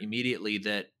apparent immediately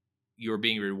that you're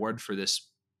being rewarded for this,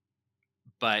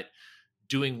 but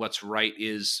doing what's right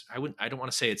is, I don't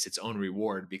want to say it's its own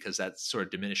reward, because that sort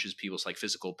of diminishes people's like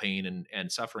physical pain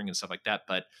and suffering and stuff like that.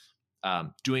 But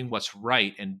doing what's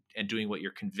right and doing what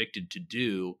you're convicted to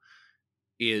do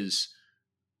is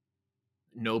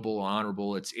noble,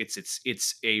 honorable. It's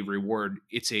a reward.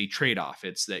 It's a trade-off.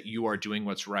 It's that you are doing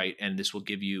what's right, and this will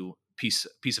give you peace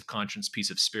of conscience,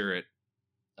 peace of spirit,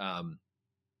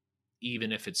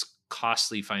 even if it's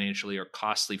costly financially or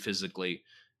costly physically.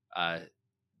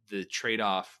 The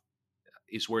trade-off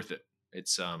is worth it.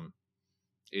 It's the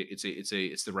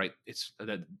right,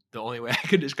 the only way I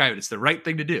can describe it. It's the right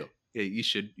thing to do. You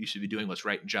should be doing what's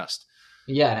right and just.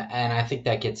 Yeah, and I think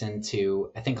that gets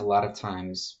into, I think a lot of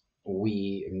times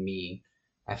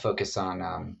I focus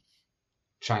on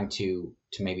trying to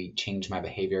maybe change my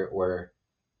behavior, or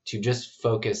to just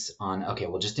focus on, okay,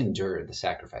 well, just endure the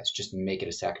sacrifice, just make it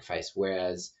a sacrifice.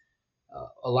 Whereas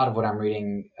a lot of what I'm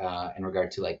reading in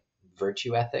regard to like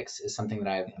virtue ethics is something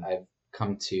that I've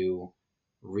come to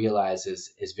realize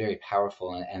is very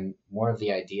powerful, and more of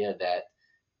the idea that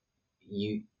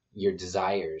your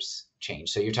desires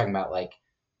change. So you're talking about like,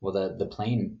 well, the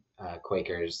plain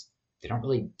Quakers, they don't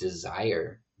really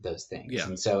desire those things, Yeah.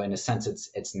 and so in a sense,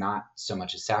 it's not so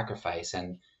much a sacrifice.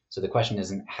 And so the question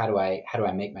isn't how do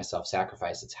I make myself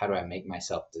sacrifice? It's how do I make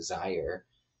myself desire?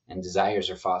 And desires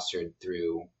are fostered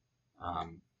through,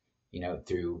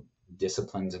 through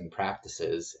disciplines and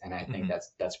practices. And I think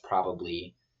that's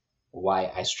probably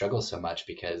why I struggle so much,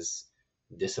 because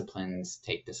disciplines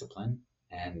take discipline,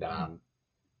 and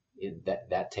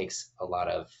that takes a lot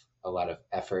of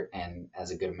effort. And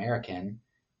as a good American,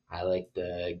 I like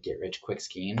the get rich quick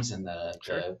schemes and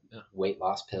the weight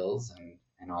loss pills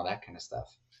and all that kind of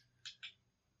stuff.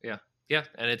 Yeah,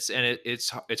 and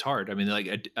it's hard. I mean,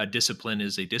 like a discipline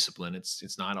is a discipline.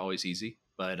 It's not always easy,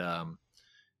 but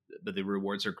the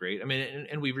rewards are great. I mean,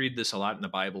 and we read this a lot in the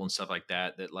Bible and stuff like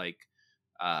that. That like,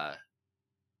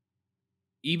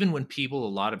 even when people a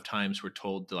lot of times were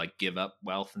told to like give up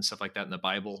wealth and stuff like that in the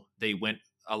Bible, they went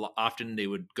often they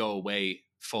would go away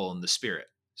full in the spirit.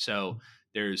 So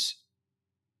there's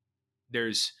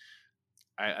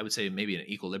I would say maybe an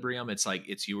equilibrium. It's like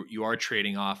you are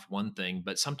trading off one thing,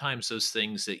 but sometimes those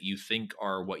things that you think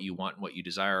are what you want and what you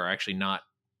desire are actually not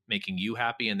making you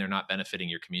happy, and they're not benefiting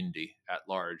your community at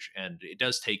large. And it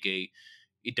does take a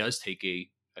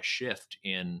shift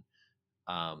in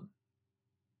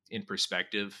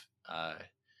perspective,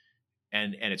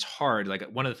 and it's hard. Like,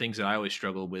 one of the things that I always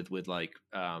struggle with like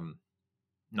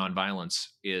nonviolence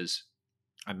is,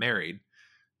 I'm married.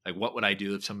 Like, what would I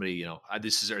do if somebody,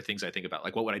 this are things I think about.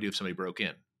 Like, what would I do if somebody broke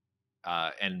in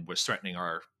and was threatening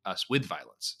us with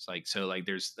violence? It's like, so like,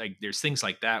 there's things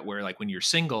like that where, like, when you're a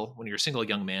single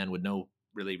young man with no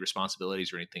really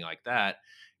responsibilities or anything like that,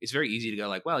 it's very easy to go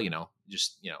like, well,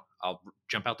 just, I'll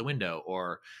jump out the window,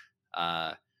 or,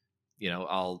 I'll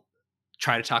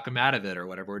try to talk him out of it or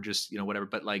whatever, or just, whatever.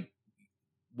 But like,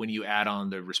 when you add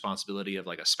on the responsibility of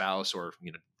like a spouse, or,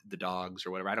 the dogs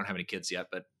or whatever, I don't have any kids yet,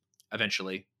 but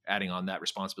eventually adding on that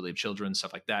responsibility of children,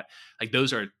 stuff like that. Like,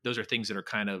 those are things that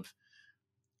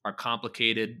are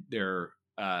complicated. They're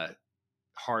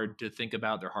hard to think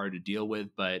about. They're hard to deal with,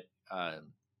 but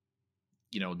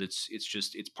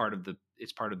it's part of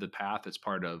the path. It's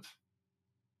part of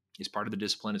the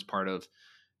discipline. It's part of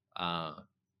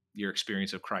your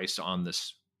experience of Christ on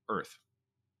this earth.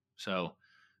 So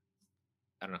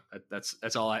I don't know.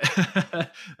 That's all I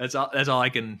that's all I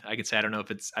can say. I don't know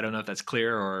if that's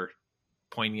clear or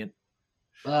poignant.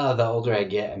 The older I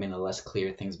get, the less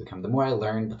clear things become. The more I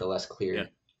learn, but the less clear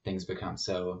things become.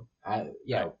 So I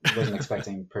wasn't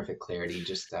expecting perfect clarity,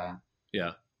 just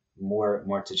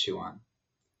more to chew on.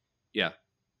 Yeah.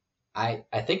 I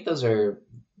think those are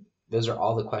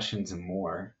all the questions and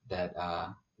more that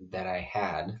I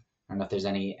had. I don't know if there's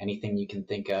anything you can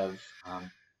think of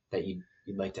that you'd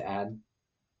like to add.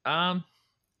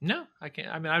 No, I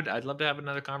can't. I'd love to have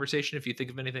another conversation if you think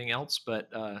of anything else, but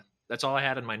that's all I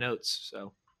had in my notes.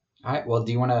 So, all right. Well,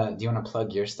 do you want to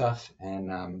plug your stuff?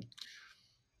 And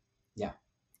yeah,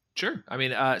 sure.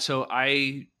 So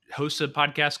I host a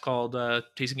podcast called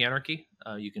Tasting Anarchy.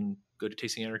 You can go to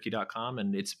tastinganarchy.com,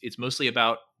 and it's mostly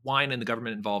about wine and the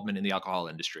government involvement in the alcohol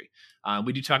industry.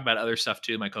 We do talk about other stuff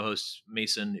too. My co-host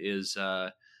Mason is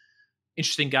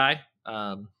interesting guy.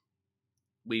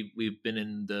 We've been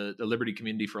in the Liberty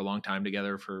community for a long time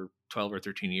together, for 12 or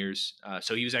 13 years.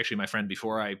 So he was actually my friend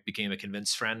before I became a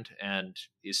convinced friend, and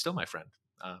is still my friend.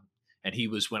 And he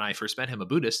was, when I first met him, a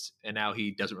Buddhist, and now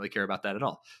he doesn't really care about that at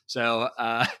all. So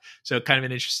kind of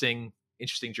an interesting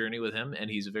journey with him, and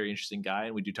he's a very interesting guy.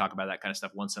 And we do talk about that kind of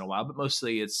stuff once in a while, but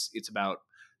mostly it's about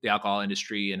the alcohol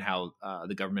industry and how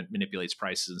the government manipulates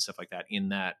prices and stuff like that in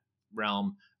that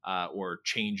realm. Or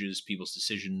changes people's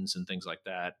decisions and things like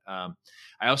that.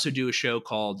 I also do a show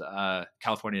called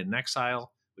California in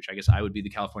Exile, which I guess I would be the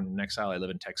Californian in Exile. I live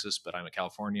in Texas, but I'm a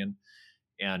Californian.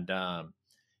 And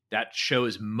that show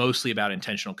is mostly about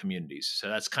intentional communities. So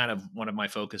that's kind of one of my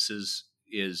focuses,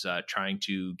 is trying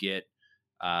to get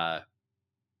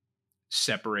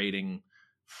separating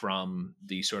from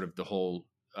the sort of the whole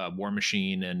war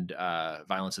machine and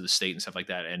violence of the state and stuff like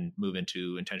that, and move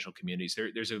into intentional communities.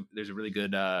 There's a really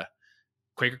good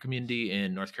Quaker community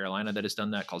in North Carolina that has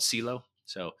done that, called CeeLo.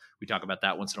 So we talk about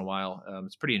that once in a while.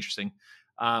 It's pretty interesting.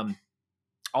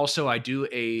 Also, I do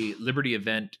a Liberty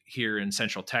event here in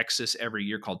Central Texas every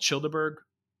year called Childeberg.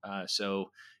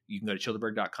 So you can go to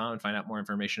childeberg.com and find out more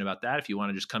information about that. If you want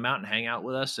to just come out and hang out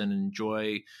with us and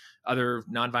enjoy other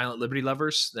nonviolent liberty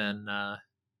lovers, then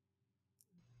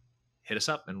hit us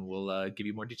up and we'll give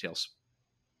you more details.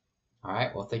 All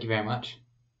right. Well, thank you very much.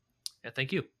 Yeah,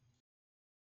 thank you.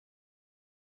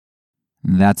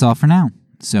 That's all for now.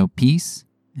 So peace,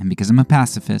 and because I'm a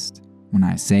pacifist, when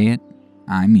I say it,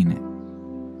 I mean it.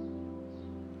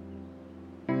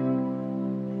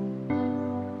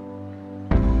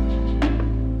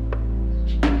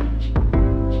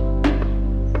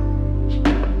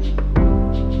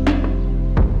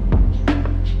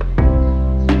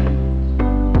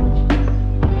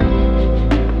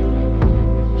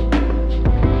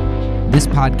 This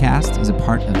podcast is a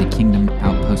part of the Kingdom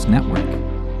Outpost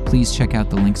Network. Please check out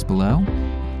the links below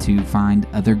to find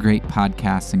other great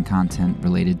podcasts and content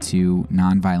related to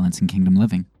nonviolence and kingdom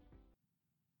living.